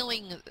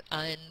feeling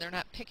and they're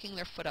not picking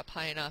their foot up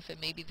high enough, and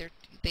maybe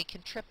they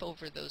can trip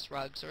over those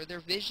rugs, or their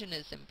vision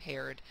is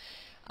impaired.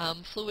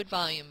 Fluid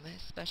volume,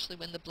 especially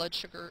when the blood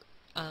sugar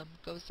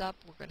goes up,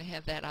 we're going to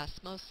have that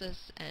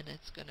osmosis and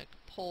it's going to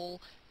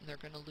pull and they're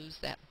going to lose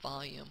that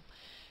volume.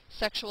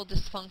 Sexual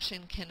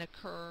dysfunction can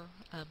occur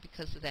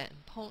because of that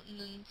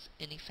impotence,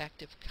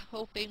 ineffective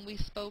coping we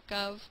spoke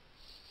of.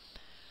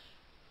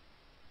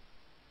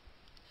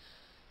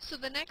 So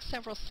the next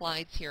several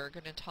slides here are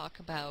going to talk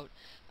about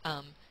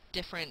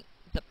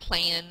the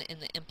plan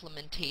and the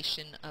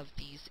implementation of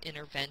these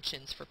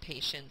interventions for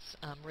patients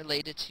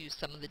related to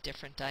some of the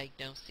different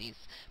diagnoses.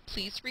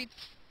 Please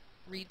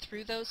read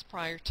through those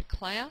prior to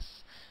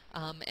class,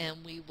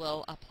 and we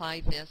will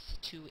apply this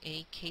to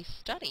a case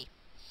study.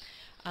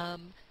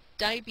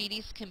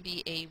 Diabetes can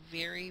be a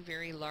very,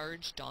 very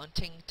large,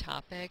 daunting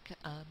topic.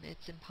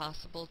 It's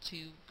impossible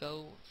to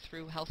go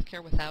through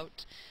healthcare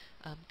without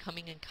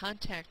coming in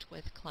contact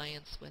with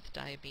clients with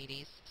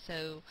diabetes.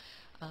 So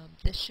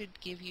this should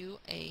give you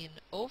an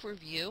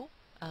overview.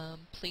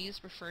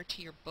 Please refer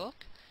to your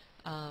book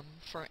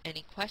for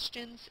any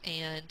questions,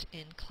 and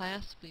in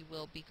class we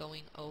will be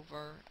going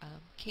over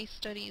case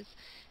studies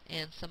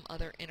and some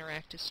other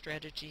interactive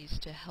strategies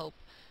to help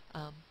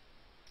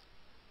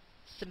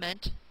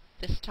cement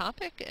this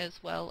topic as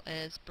well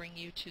as bring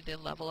you to the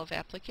level of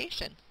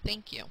application.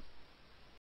 Thank you.